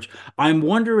and that approach. I'm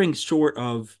wondering, sort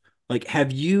of like,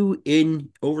 have you in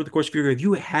over the course of your career, have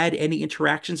you had any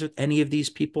interactions with any of these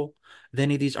people, with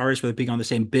any of these artists, whether being on the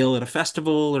same bill at a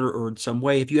festival or in some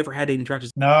way? Have you ever had any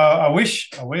interactions? No, I wish,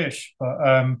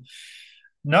 but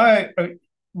no.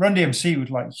 Run DMC was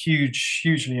like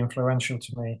hugely influential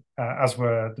to me, as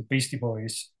were the Beastie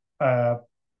Boys. But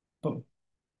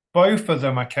both of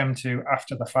them I came to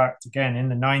after the fact. Again in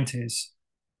the '90s.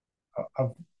 I,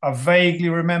 I vaguely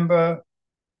remember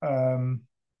um,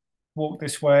 Walk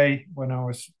This Way when I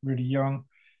was really young,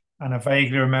 and I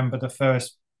vaguely remember the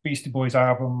first Beastie Boys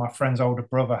album, my friend's older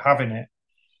brother having it.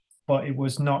 But it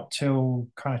was not till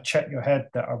kind of Check Your Head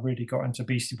that I really got into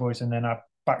Beastie Boys, and then I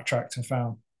backtracked and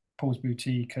found Paul's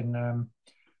Boutique and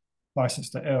License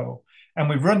to Ill. And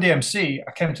with Run DMC,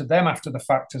 I came to them after the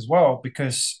fact as well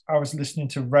because I was listening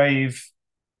to rave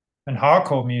and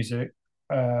hardcore music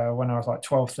when I was like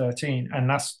 12, 13. And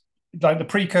that's like the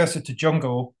precursor to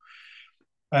jungle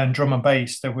and drum and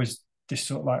bass. There was this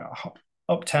sort of like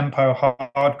up tempo,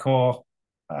 hardcore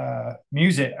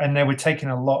music, and they were taking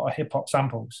a lot of hip hop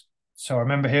samples. So I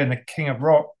remember hearing the King of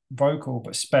Rock vocal,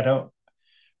 but sped up.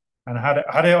 And I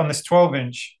had it on this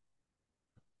 12-inch,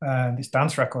 this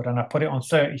dance record, and I put it on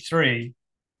 33.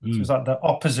 So it was Mm. like the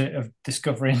opposite of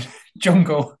discovering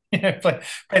jungle. Play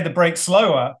the break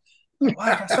slower. Wow,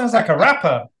 that sounds like a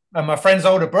rapper. And my friend's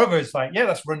older brother is like, yeah,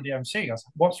 that's Run DMC. I was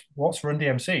like, what's Run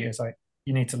DMC? It's like,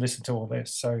 you need to listen to all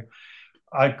this. So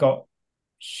I got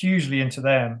hugely into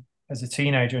them as a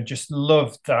teenager and just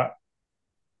loved that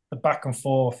the back and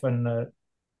forth and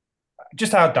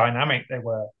just how dynamic they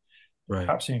were. Right.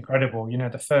 Absolutely incredible.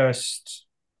 The first,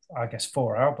 I guess,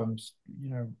 four albums,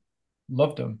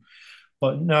 loved them.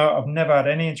 But no, I've never had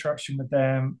any interaction with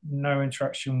them. No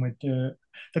interaction with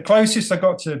the closest I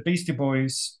got to Beastie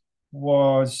Boys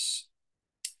was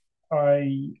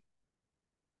I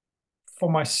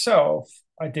for myself.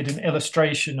 I did an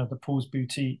illustration of the Paul's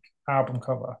Boutique album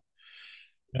cover.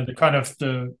 The kind of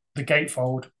the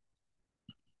gatefold.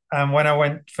 And when I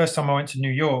went first time I went to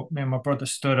New York, me and my brother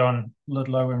stood on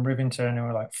Ludlow and Rivington, and we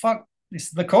were like, "Fuck, this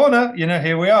is the corner."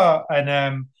 Here we are. And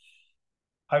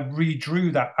I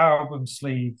redrew that album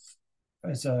sleeve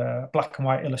as a black and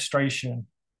white illustration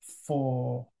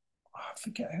for I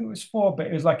forget who it was for, but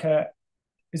it was like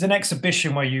it's an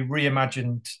exhibition where you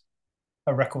reimagined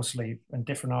a record sleeve and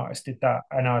different artists did that.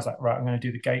 And I was like, right, I'm going to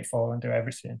do the gatefold and do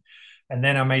everything. And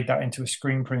then I made that into a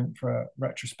screen print for a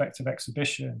retrospective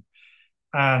exhibition.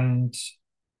 And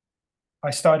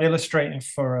I started illustrating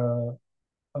for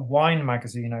a wine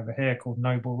magazine over here called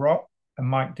Noble Rot. And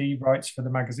Mike D writes for the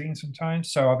magazine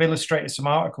sometimes. So I've illustrated some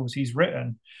articles he's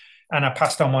written and I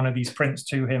passed on one of these prints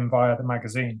to him via the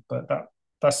magazine. But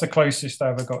that's the closest I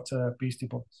ever got to Beastie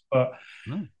Boys. But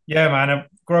Mm. yeah, man,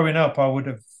 growing up, I would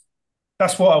have,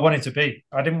 that's what I wanted to be.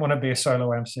 I didn't want to be a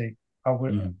solo MC.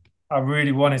 Mm. I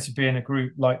really wanted to be in a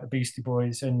group like the Beastie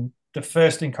Boys. And the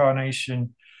first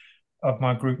incarnation of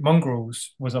my group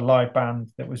Mongrels was a live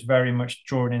band that was very much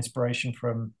drawing inspiration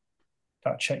from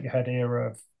that Check Your Head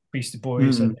era of Beastie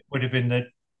Boys, and Mm. it would have been the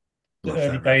Love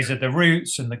early that days record. of the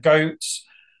Roots and the Goats,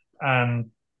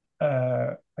 and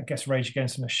I guess Rage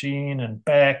Against the Machine and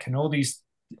Beck and all these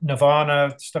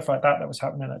Nirvana stuff like that was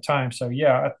happening at the time. So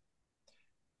yeah,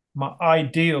 my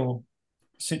ideal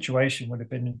situation would have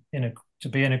been to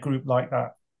be in a group like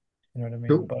that. You know what I mean?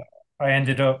 Cool. But I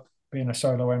ended up being a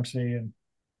solo MC, and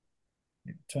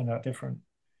it turned out different.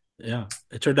 Yeah,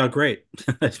 it turned out great.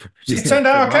 It Yeah. turned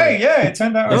out okay. Yeah, it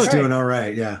turned out No, It's okay. doing all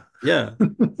right. Yeah. yeah.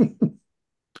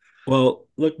 Well,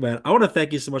 look, man, I want to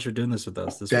thank you so much for doing this with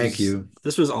us. Thank you.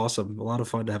 This was awesome. A lot of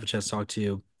fun to have a chance to talk to you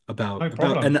No about and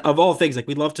problem. of all things, like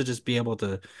we'd love to just be able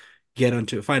to get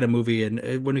into find a movie and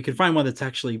when we can find one that's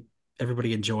actually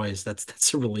everybody enjoys,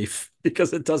 that's a relief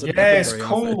because it doesn't Yeah, happen it's very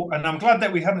often. cool, and I'm glad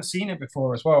that we hadn't seen it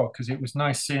before as well because it was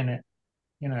nice seeing it,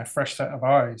 a fresh set of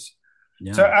eyes.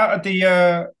 So Yeah. out of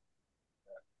the,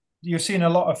 you're seeing a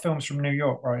lot of films from New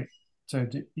York, right? So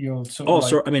you're sort of Oh, like,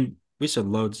 so I mean, we said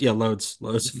loads. Yeah, loads.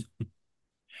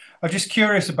 I'm just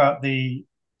curious about the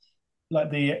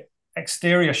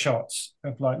exterior shots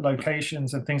of like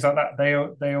locations and things like that.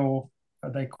 They all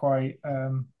are they quite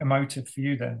emotive for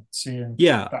you then, seeing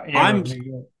Yeah, that era I'm of New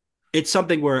York? it's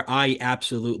something where I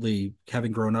absolutely,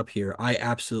 having grown up here, I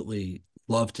absolutely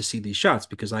love to see these shots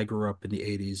because I grew up in the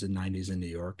 80s and 90s in New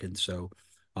York. And so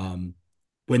um,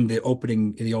 when the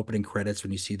opening credits,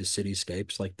 when you see the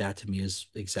cityscapes, like that to me is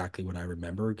exactly what I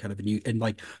remember. Kind of and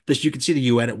like this, you can see the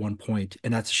UN at one point,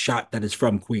 and that's a shot that is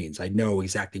from Queens. I know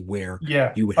exactly where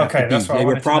Yeah. you would have to Okay, be. that's what I They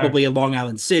were wanted to know. probably in Long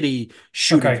Island City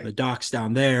shooting from Okay. the docks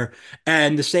down there.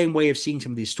 And the same way of seeing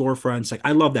some of these storefronts, like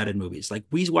I love that in movies. Like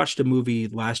we watched a movie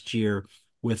last year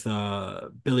with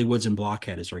Billy Woods and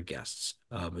Blockhead as our guests.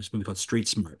 It's a movie called Street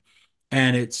Smart.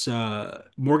 And it's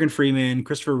Morgan Freeman,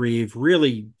 Christopher Reeve,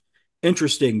 really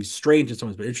interesting, strange in some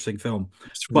ways, but interesting film.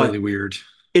 It's really But weird.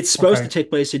 it's supposed to Okay. take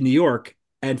place in New York,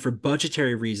 and for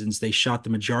budgetary reasons, they shot the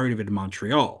majority of it in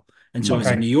Montreal. And so,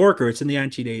 as a Mm. New Okay. Yorker, it's in the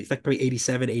 1980s, it's like probably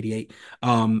 87, 88.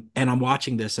 And I'm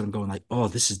watching this and I'm going like, oh,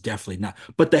 this is definitely not.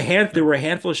 But there were a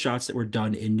handful of shots that were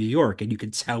done in New York, and you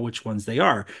could tell which ones they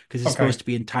are because it's supposed Okay. to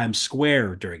be in Times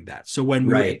Square during that. So when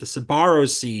we were at Right. the Sbarro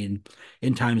scene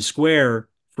in Times Square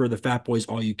for the Fat Boys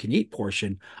All You Can Eat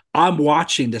portion, I'm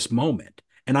watching this moment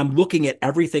and I'm looking at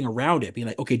everything around it, being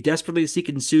like, okay, Desperately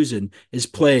Seeking Susan is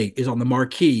on the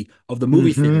marquee of the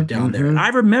movie theater down there. And I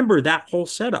remember that whole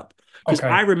setup because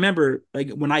I Okay. remember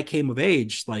like when I came of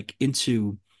age, like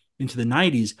into the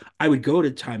 90s, I would go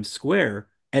to Times Square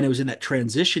and it was in that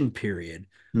transition period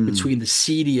Mm. between the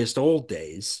seediest old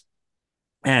days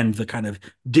and the kind of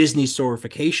Disney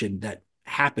storification that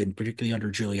happened, particularly under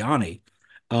Giuliani.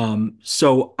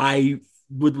 So I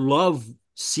would love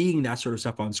seeing that sort of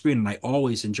stuff on screen, and I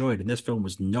always enjoyed. And this film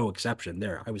was no exception.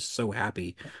 There, I was so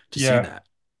happy to see Yeah. that.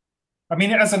 I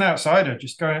mean, as an outsider,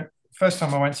 just going first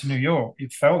time I went to New York,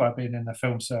 it felt like being in the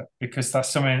film set because that's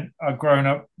something I've grown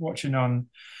up watching on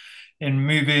in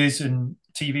movies and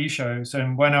TV shows.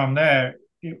 And when I'm there,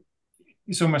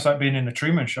 it's almost like being in the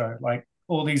Truman Show. Like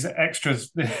all these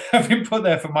extras have been put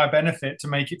there for my benefit to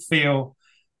make it feel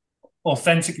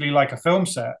authentically like a film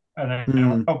set. And then,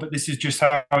 Mm. oh, but this is just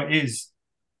how it is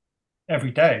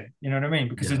every day. You know what I mean?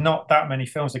 Because Yeah. there's not that many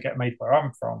films that get made where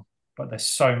I'm from, but there's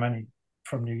so many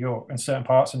from New York and certain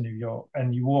parts of New York.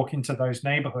 And you walk into those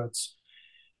neighborhoods,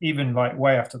 even like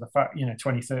way after the fact,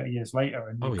 20, 30 years later,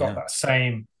 and Oh you've got yeah. that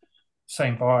same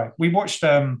vibe. We watched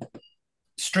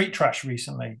Street Trash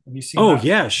recently. Have you seen Oh that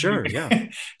yeah. Sure. movie? Yeah.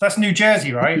 That's New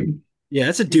Jersey, right? Yeah.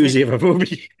 It's a Is it? doozy of a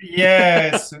movie.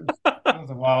 Yes, it was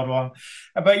a wild one.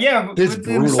 But yeah, It's we're doing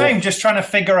the brutal. same, just trying to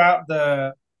figure out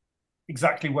the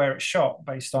exactly where it's shot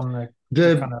based on the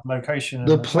The kind of location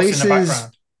the and what's in the places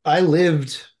background. I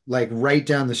lived like right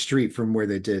down the street from where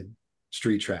they did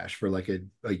Street Trash for like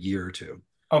a year or two.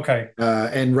 Okay,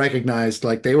 And recognized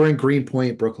like they were in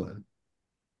Greenpoint, Brooklyn,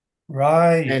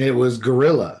 right. and it was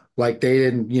guerrilla. Like they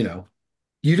didn't,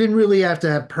 you didn't really have to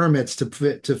have permits to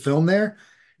film there.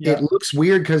 It Yeah. looks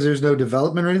weird because there's no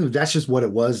development or anything. That's just what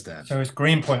it was then. So it's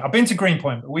Greenpoint. I've been to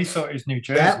Greenpoint, but we thought it was New That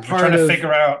Jersey. We're trying part to of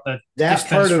figure out the that distance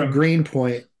part of from,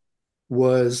 Greenpoint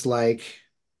was like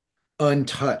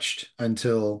untouched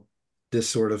until this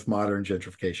sort of modern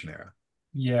gentrification era.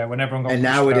 yeah, when everyone got And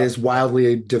pushed now it out. is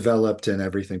wildly developed and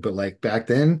everything. But like back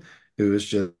then, it was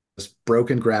just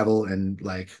broken gravel and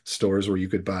like stores where you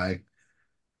could buy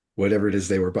whatever it is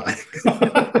they were buying.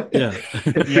 Yeah.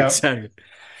 Yeah. Exactly.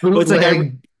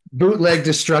 Well, bootleg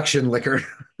destruction liquor.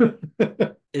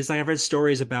 it's like I've read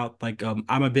stories about like I'm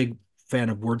a big fan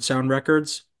of word sound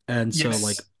records, and so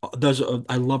like Yes. those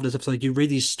I love this stuff. So, like you read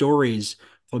these stories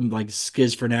from like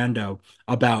Skiz Fernando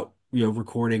about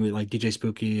recording with like DJ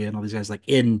Spooky and all these guys like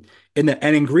in the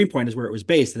and in Greenpoint is where it was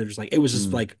based, and they're just like it was just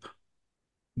Mm. like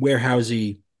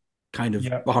warehousey kind of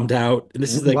Yeah. bombed out, and A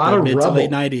this is like lot the of mid to late rubble.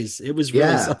 90s. It was really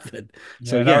Yeah. something.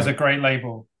 So Yeah, that was yeah. a great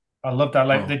label. I love that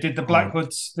label. They Oh, did the oh.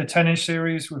 Blackwoods, the 10-inch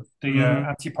series with the Hmm.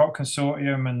 Anti-Pop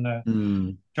Consortium and the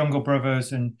Mm. Jungle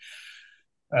Brothers and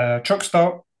Truck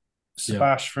Stop, Yeah.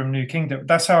 Sabash from New Kingdom.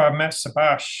 That's how I met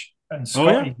Sabash and Oh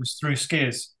yeah. Scotty was through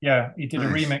Skiz. Yeah, he did a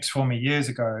Nice. remix for me years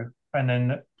ago. And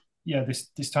then, yeah,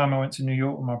 this time I went to New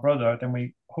York with my brother. Then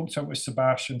we hooked up with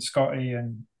Sabash and Scotty.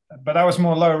 But that was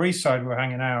more Lower East Side. We were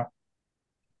hanging out.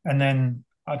 And then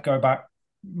I'd go back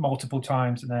multiple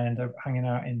times and then end up hanging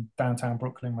out in downtown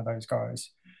Brooklyn with those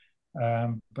guys.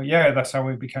 But yeah, that's how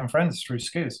we became friends through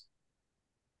Skiz.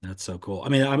 That's so cool. I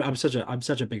mean, I'm such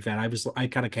a big fan. I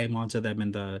kind of came onto them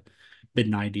in the mid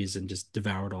 '90s and just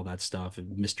devoured all that stuff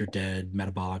and Mr. Dead,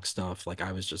 metabolic stuff. Like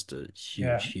I was just a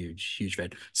Yeah, huge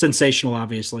fan. Sensational,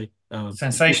 obviously.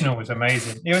 Sensational was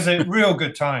amazing. It was a real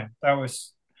good time.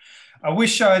 I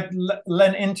wish I'd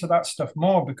lent into that stuff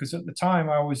more because at the time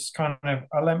I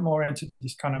lent more into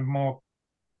this kind of more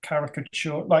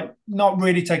caricature, like not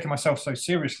really taking myself so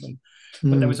seriously.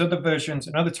 But there Mm. was other versions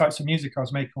and other types of music I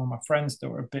was making with my friends that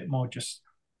were a bit more just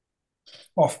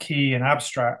off key and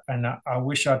abstract, and I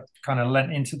wish I'd kind of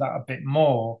lent into that a bit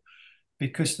more,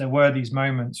 because there were these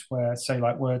moments where, say,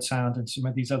 like Word Sound and some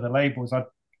of these other labels,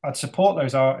 I'd support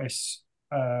those artists.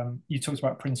 You talked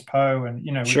about Prince Poe, and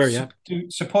we'd Sure, yeah,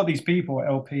 support these people at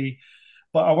LP,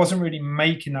 but I wasn't really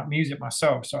making that music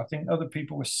myself. So I think other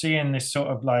people were seeing this sort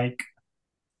of like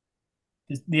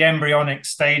the embryonic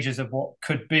stages of what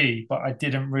could be, but I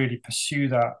didn't really pursue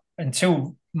that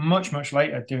until much, much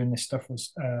later. Doing this stuff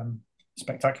was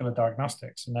Spectacular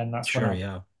Diagnostics, and then that's when sure, I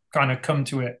yeah, kind of come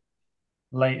to it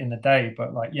late in the day.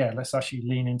 But like, yeah, let's actually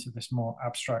lean into this more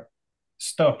abstract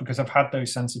stuff, because I've had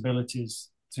those sensibilities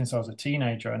since I was a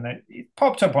teenager, and it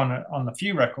popped up on a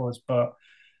few records, but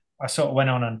I sort of went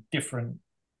on a different.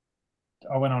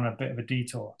 I went on a bit of a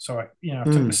detour, so I took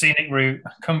the Mm. scenic route,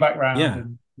 come back round, yeah.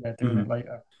 and yeah, doing it Mhm.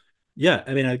 later. Yeah,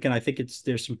 I mean, again, I think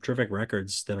there's some terrific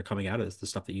records that are coming out of this. The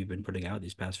stuff that you've been putting out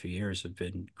these past few years have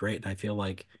been great, and I feel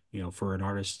like for an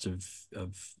artist of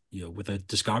with a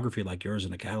discography like yours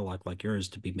and a catalog like yours,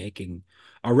 to be making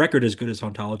a record as good as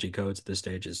Ontology Codes at this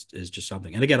stage is just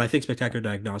something. And again, I think Spectacular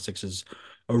Diagnostics is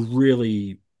a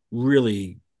really,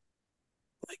 really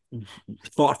like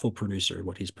thoughtful producer,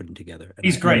 what he's putting together, and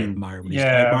He's I great. Mm. admire I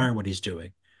Yeah, admire what he's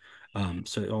doing.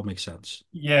 So it all makes sense.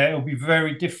 yeah, it'll be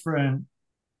very different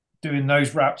doing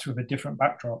those raps with a different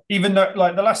backdrop. Even though,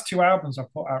 like, the last two albums, I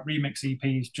put out remix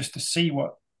EPs just to see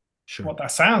Sure. what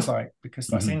that sounds like, because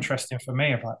that's Hmm. interesting for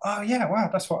me. I'm like, oh yeah, wow,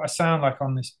 that's what I sound like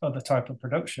on this other type of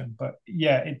production. But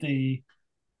yeah, the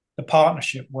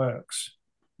partnership works.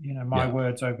 My Yeah.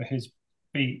 words over his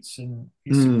beats, and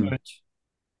it's a Mm. good.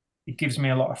 It gives me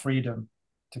a lot of freedom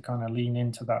to kind of lean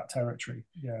into that territory.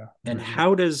 Yeah, And really.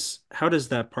 how does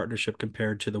that partnership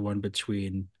compare to the one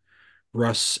between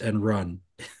Russ and Run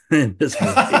in this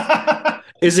movie?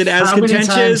 Is it as How many times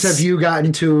have contentious? you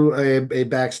gotten to a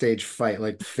backstage fight,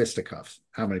 like fisticuffs?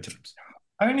 How many times?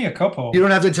 Only a You couple. don't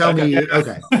have to tell Okay. me.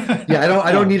 Okay. Yeah,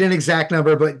 I don't No, need an exact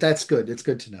number, but that's good. It's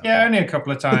good to know. Yeah, only a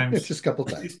couple of It's times. just a couple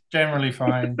It's times. generally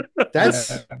fine. Yeah,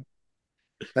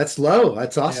 That's low.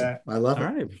 That's awesome. yeah. I love all it.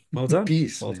 right. Well done.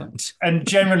 Peace, Well man. done. And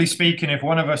generally speaking, if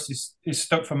one of us is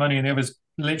stuck for money and the other's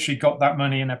literally got that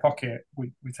money in their pocket,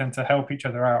 we tend to help each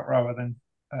other out rather than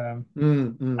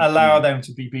Mm, mm, allow mm. them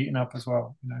to be beaten up as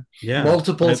well. Yeah.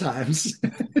 Multiple times.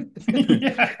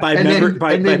 Yeah. By and member then and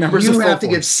by then members of you full have to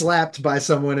get force. slapped by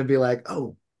someone and be like,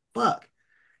 "Oh, fuck.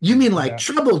 You mean like Yeah.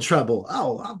 trouble?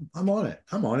 Oh, I'm on it.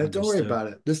 I'm on it. Don't worry Understood. about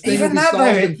it. This thing will Even be that though,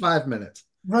 solved in 5 minutes."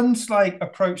 Run's like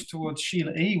approach towards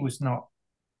Sheila E was not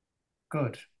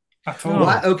good at Why?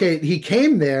 all. No. Okay, he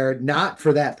came there not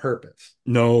for that purpose.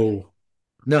 No.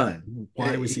 None.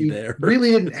 Why was he He there?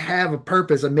 really didn't have a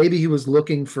purpose, and maybe he was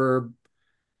looking for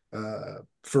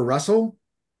Russell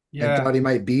and Yeah, thought he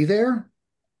might be there.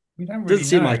 we don't Doesn't really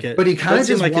seem know. like it. But he kind Doesn't of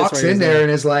seem just like that's why walks he in was there there.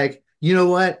 and is like, you know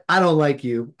what? I don't like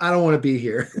you. I don't want to be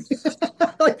here.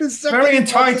 Like the second Very he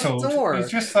walks in the entitled. It's door,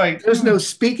 just like, there's no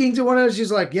speaking to one of us.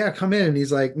 She's like, yeah, come in. And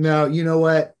he's like, no, you know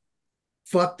what?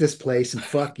 Fuck this place and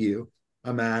fuck you.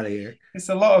 I'm out of here. it's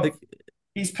a lot of. Like,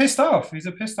 He's pissed off. He's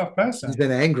a pissed off He's person.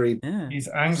 been angry, yeah. He's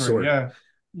angry. sort of.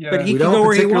 Yeah, But yeah. he We can don't go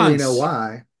where he particularly know wants.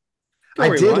 why. Go I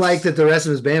where he did like wants. that the rest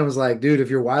of his band was like, dude, if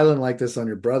you're wilding like this on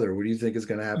your brother, what do you think is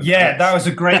going to happen to Yeah, that us? was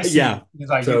a great Yeah. scene. He's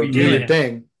like, "You So be do your million."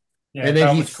 thing. Yeah, And then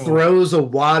that he was cool. throws a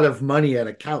wad of money at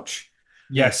a couch.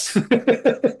 Yes.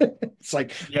 It's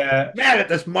like, Yeah. mad at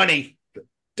this money.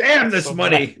 Damn this So bad.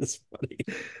 money. It's funny.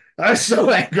 I'm so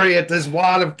angry at this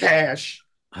wad of cash.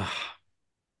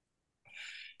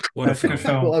 What a That's a good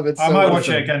film. I film. love it I so might What a much. watch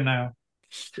it film. again now.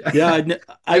 Yeah, I I think gotta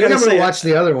I'm going to say, watch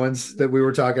the other ones that we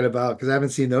were talking about because I haven't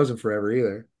seen those in forever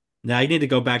either. now I need to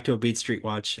go back to a Beat Street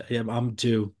watch. I'm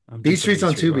due. I'm due Beat for a Street's Beat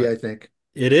on Street Tubi, watch. I think.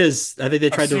 It is. I think they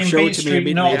I've tried to seen show it Beat to me Street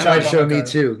immediately They not tried to that after. long show me ago.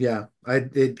 too. Yeah.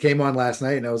 It came on last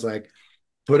night and I was like,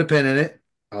 put a pin in it.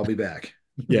 I'll be back.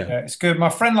 Yeah. Yeah, it's good. My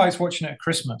friend likes watching it at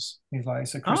Christmas. He's like,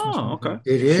 it's a Christmas Oh, okay. movie.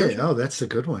 It Sure, is. sure. Oh, that's a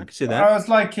good I one. can see I that. was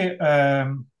like it.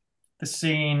 The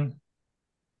scene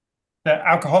that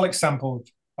Alcoholics sampled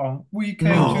on "We Came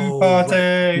to Oh, Party,"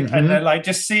 right. and Hmm. then like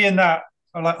just seeing that,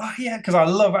 I'm like, oh yeah, because I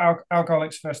love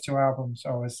Alcoholics' first two albums.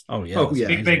 I was Oh, yeah, Oh, that's yeah.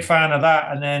 big amazing. fan of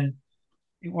that, and then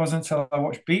it wasn't until I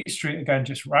watched Beat Street again,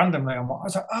 just randomly. I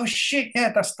was like, oh shit,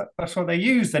 yeah, that's what they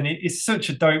used, and it's such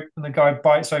a dope. And the guy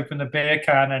bites open the beer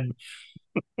can, and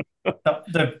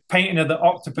the painting of the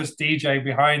octopus DJ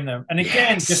behind them, and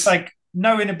again, just Yes. like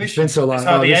no It's been inhibitions. so There's long.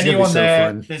 Oh, hardly this is going to be anyone so there.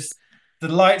 fun. There's the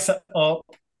lights are up,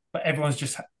 but everyone's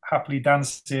just happily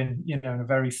dancing, in a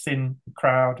very thin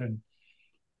crowd, and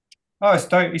oh, it's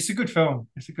dope. It's a good film.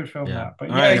 It's a good film Yeah. that, but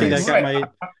All yeah, right. I think you're I Nice.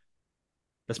 got right.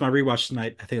 that's my rewatch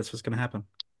tonight. I think that's what's going to happen.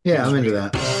 Yeah, Beat I'm into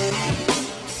Street.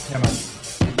 that. Yeah,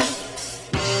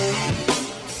 man.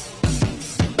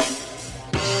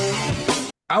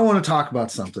 I want to talk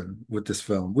about something with this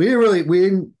film. We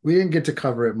didn't get to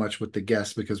cover it much with the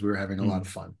guests because we were having a lot of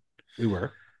Mm, fun. we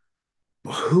were.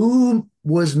 Who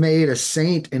was made a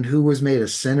saint and who was made a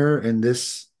sinner in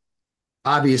this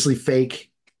obviously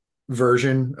fake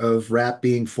version of rap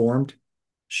being formed?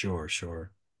 Sure,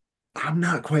 sure. I'm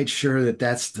not quite sure that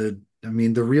that's I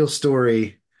mean, the real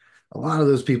story. A lot of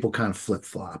those people kind of flip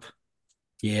flop.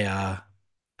 Yeah.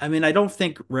 I mean, I don't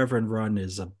think Reverend Run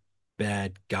is a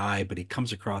bad guy, but he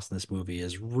comes across in this movie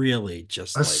as really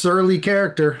just A like, surly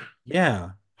character.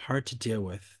 yeah, hard to deal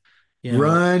with. You know,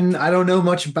 Run, I don't know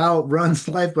much about Run's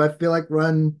life, but I feel like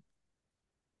Run,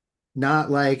 not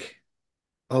like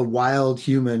a wild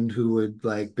human who would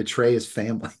like betray his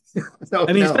family. No,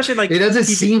 I mean, no, especially it like doesn't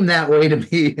he did, seem that way to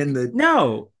me in the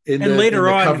no. in And the in later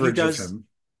the on, coverage of him.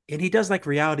 he does like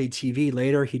reality TV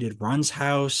later. He did Run's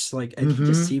House, like, and he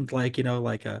just Hmm. seemed like,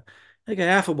 like an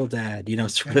affable dad,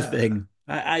 sort of Yeah. thing.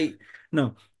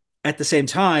 No. At the same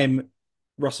time,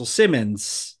 Russell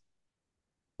Simmons,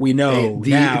 we know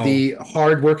now, The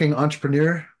hardworking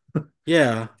entrepreneur.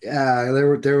 yeah, Yeah,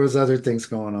 there was other things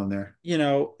going on there.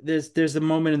 there's a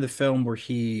moment in the film where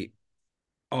he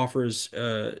offers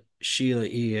Sheila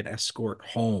E. an escort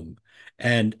home.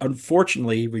 And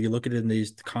unfortunately, when you look at it in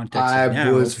these context of I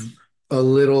now, was a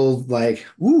little like,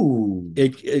 ooh,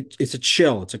 it's a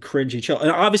chill, it's a cringy chill. And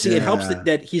obviously it helps that,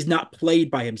 yeah, he's not played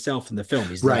by himself in the film.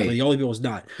 He's the, right. the only people who's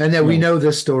not, And that you we know, know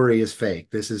this story is fake.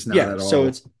 This is not yeah, at so all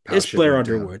it's how it's shit Blair went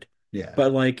down. Underwood. Yeah,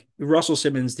 But like Russell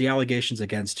Simmons, the allegations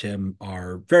against him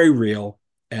are very real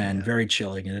and yeah, very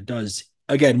chilling. And it does,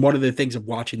 again, one of the things of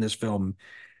watching this film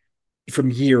from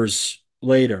years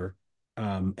later,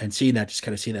 and seeing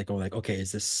that going like, okay,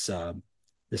 is this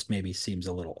this maybe seems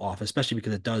a little off, especially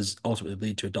because it does ultimately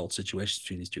lead to adult situations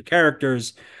between these two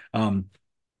characters, um,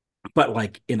 but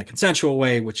like in a consensual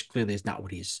way, which clearly is not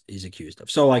what he's accused of.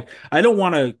 So like, I don't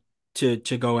want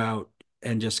to go out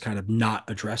and just kind of not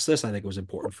address this. I think it was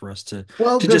important for us to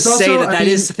well, there's just say also, that I that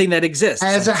is mean, the thing that exists,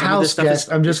 as and a some of this house stuff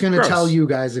guest, I'm just is going to tell gross. you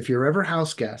guys, if you're ever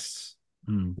house guests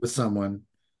Mm. with someone,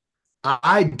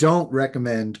 I don't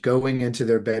recommend going into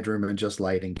their bedroom and just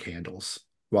lighting candles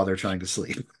while they're trying to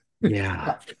sleep.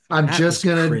 Yeah, I'm that just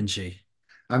was gonna cringy.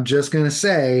 I'm just gonna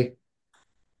say,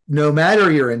 no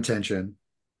matter your intention,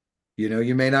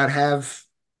 you may not have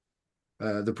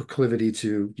the proclivity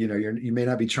to, you may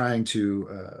not be trying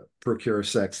to procure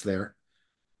sex there,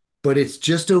 but it's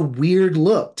just a weird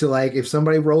look to like if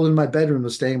somebody rolled in my bedroom,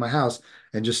 was staying in my house,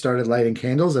 and just started lighting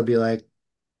candles, I'd be like,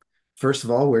 first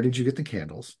of all, where did you get the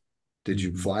candles? Did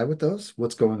you Mhm. fly with those?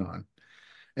 What's going on?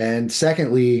 And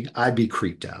secondly, I'd be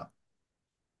creeped out.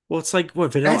 Well, it's like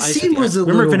what Vanilla That Ice at scene the was a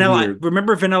remember little Vanilla weird.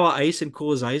 remember Vanilla Ice and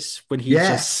Cool as Ice when he just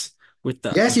Yes.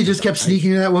 Yes, he with just the kept ice,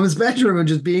 sneaking in that woman's bedroom and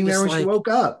just being there just when she like woke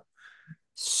up.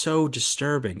 so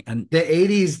disturbing. And The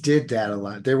 80s did that a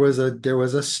lot. There was a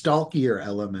stalkier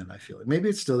element, I feel like. Maybe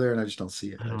it's still there and I just don't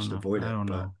see it. I just avoid I it. don't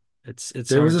But know. It's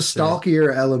there was hard a to say.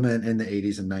 stalkier element in the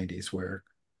 80s and 90s where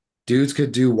dudes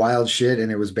could do wild shit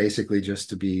and it was basically just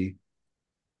to be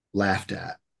laughed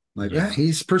at. Like, Yeah.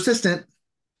 he's persistent.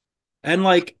 And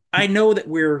like I know that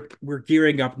we're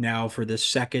gearing up now for the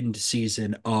second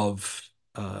season of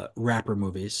rapper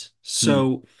movies. Hmm.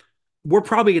 So we're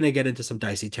probably going to get into some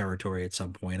dicey territory at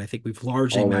some point. I think we've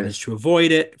largely managed Always. to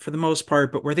avoid it for the most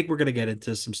part, but I think we're going to get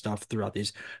into some stuff throughout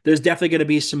these. There's definitely going to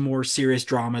be some more serious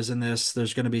dramas in this.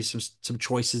 There's going to be some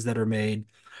choices that are made.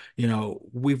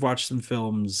 We've watched some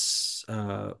films,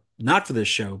 not for this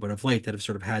show, but of late that have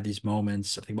sort of had these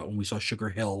moments. I think about when we saw Sugar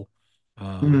Hill,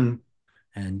 Hmm.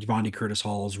 and Vonnie Curtis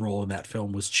Hall's role in that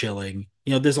film was chilling.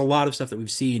 There's a lot of stuff that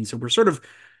we've seen, so we're sort of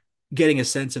getting a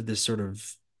sense of this sort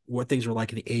of what things were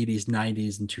like in the 80s,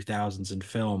 90s, and 2000s in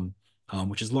film,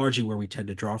 which is largely where we tend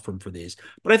to draw from for these.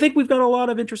 But I think we've got a lot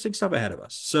of interesting stuff ahead of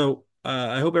us. So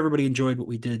I hope everybody enjoyed what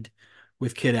we did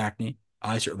with Kid Acne.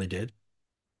 I certainly did.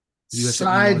 You have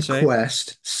something you want to Side say?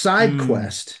 quest. Side Mm,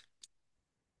 quest.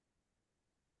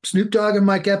 Snoop Dogg and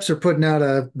Mike Epps are putting out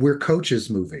a We're Coaches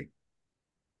movie.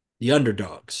 the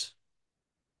underdogs.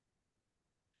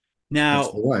 That's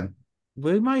the Now, one.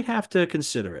 we might have to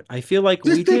consider it. I feel like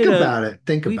we Just think did a about it.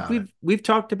 Think we've about it. we've we've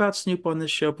talked about Snoop on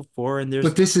this show before, and But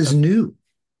there's this is a new.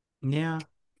 yeah,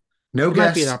 No it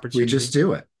might be an guests. We just opportunity.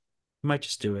 do it. We might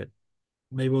just do it.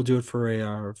 Maybe we'll do it for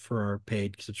our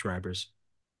paid subscribers.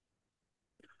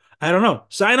 I don't know.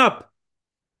 Sign up.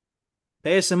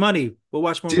 Pay us some money. We'll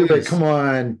watch more Do it. Come movies.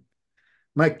 on.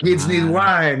 My Come kids need on.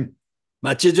 wine.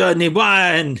 Much ado,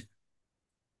 one.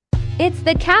 It's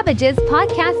the Cabbages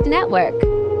Podcast Network.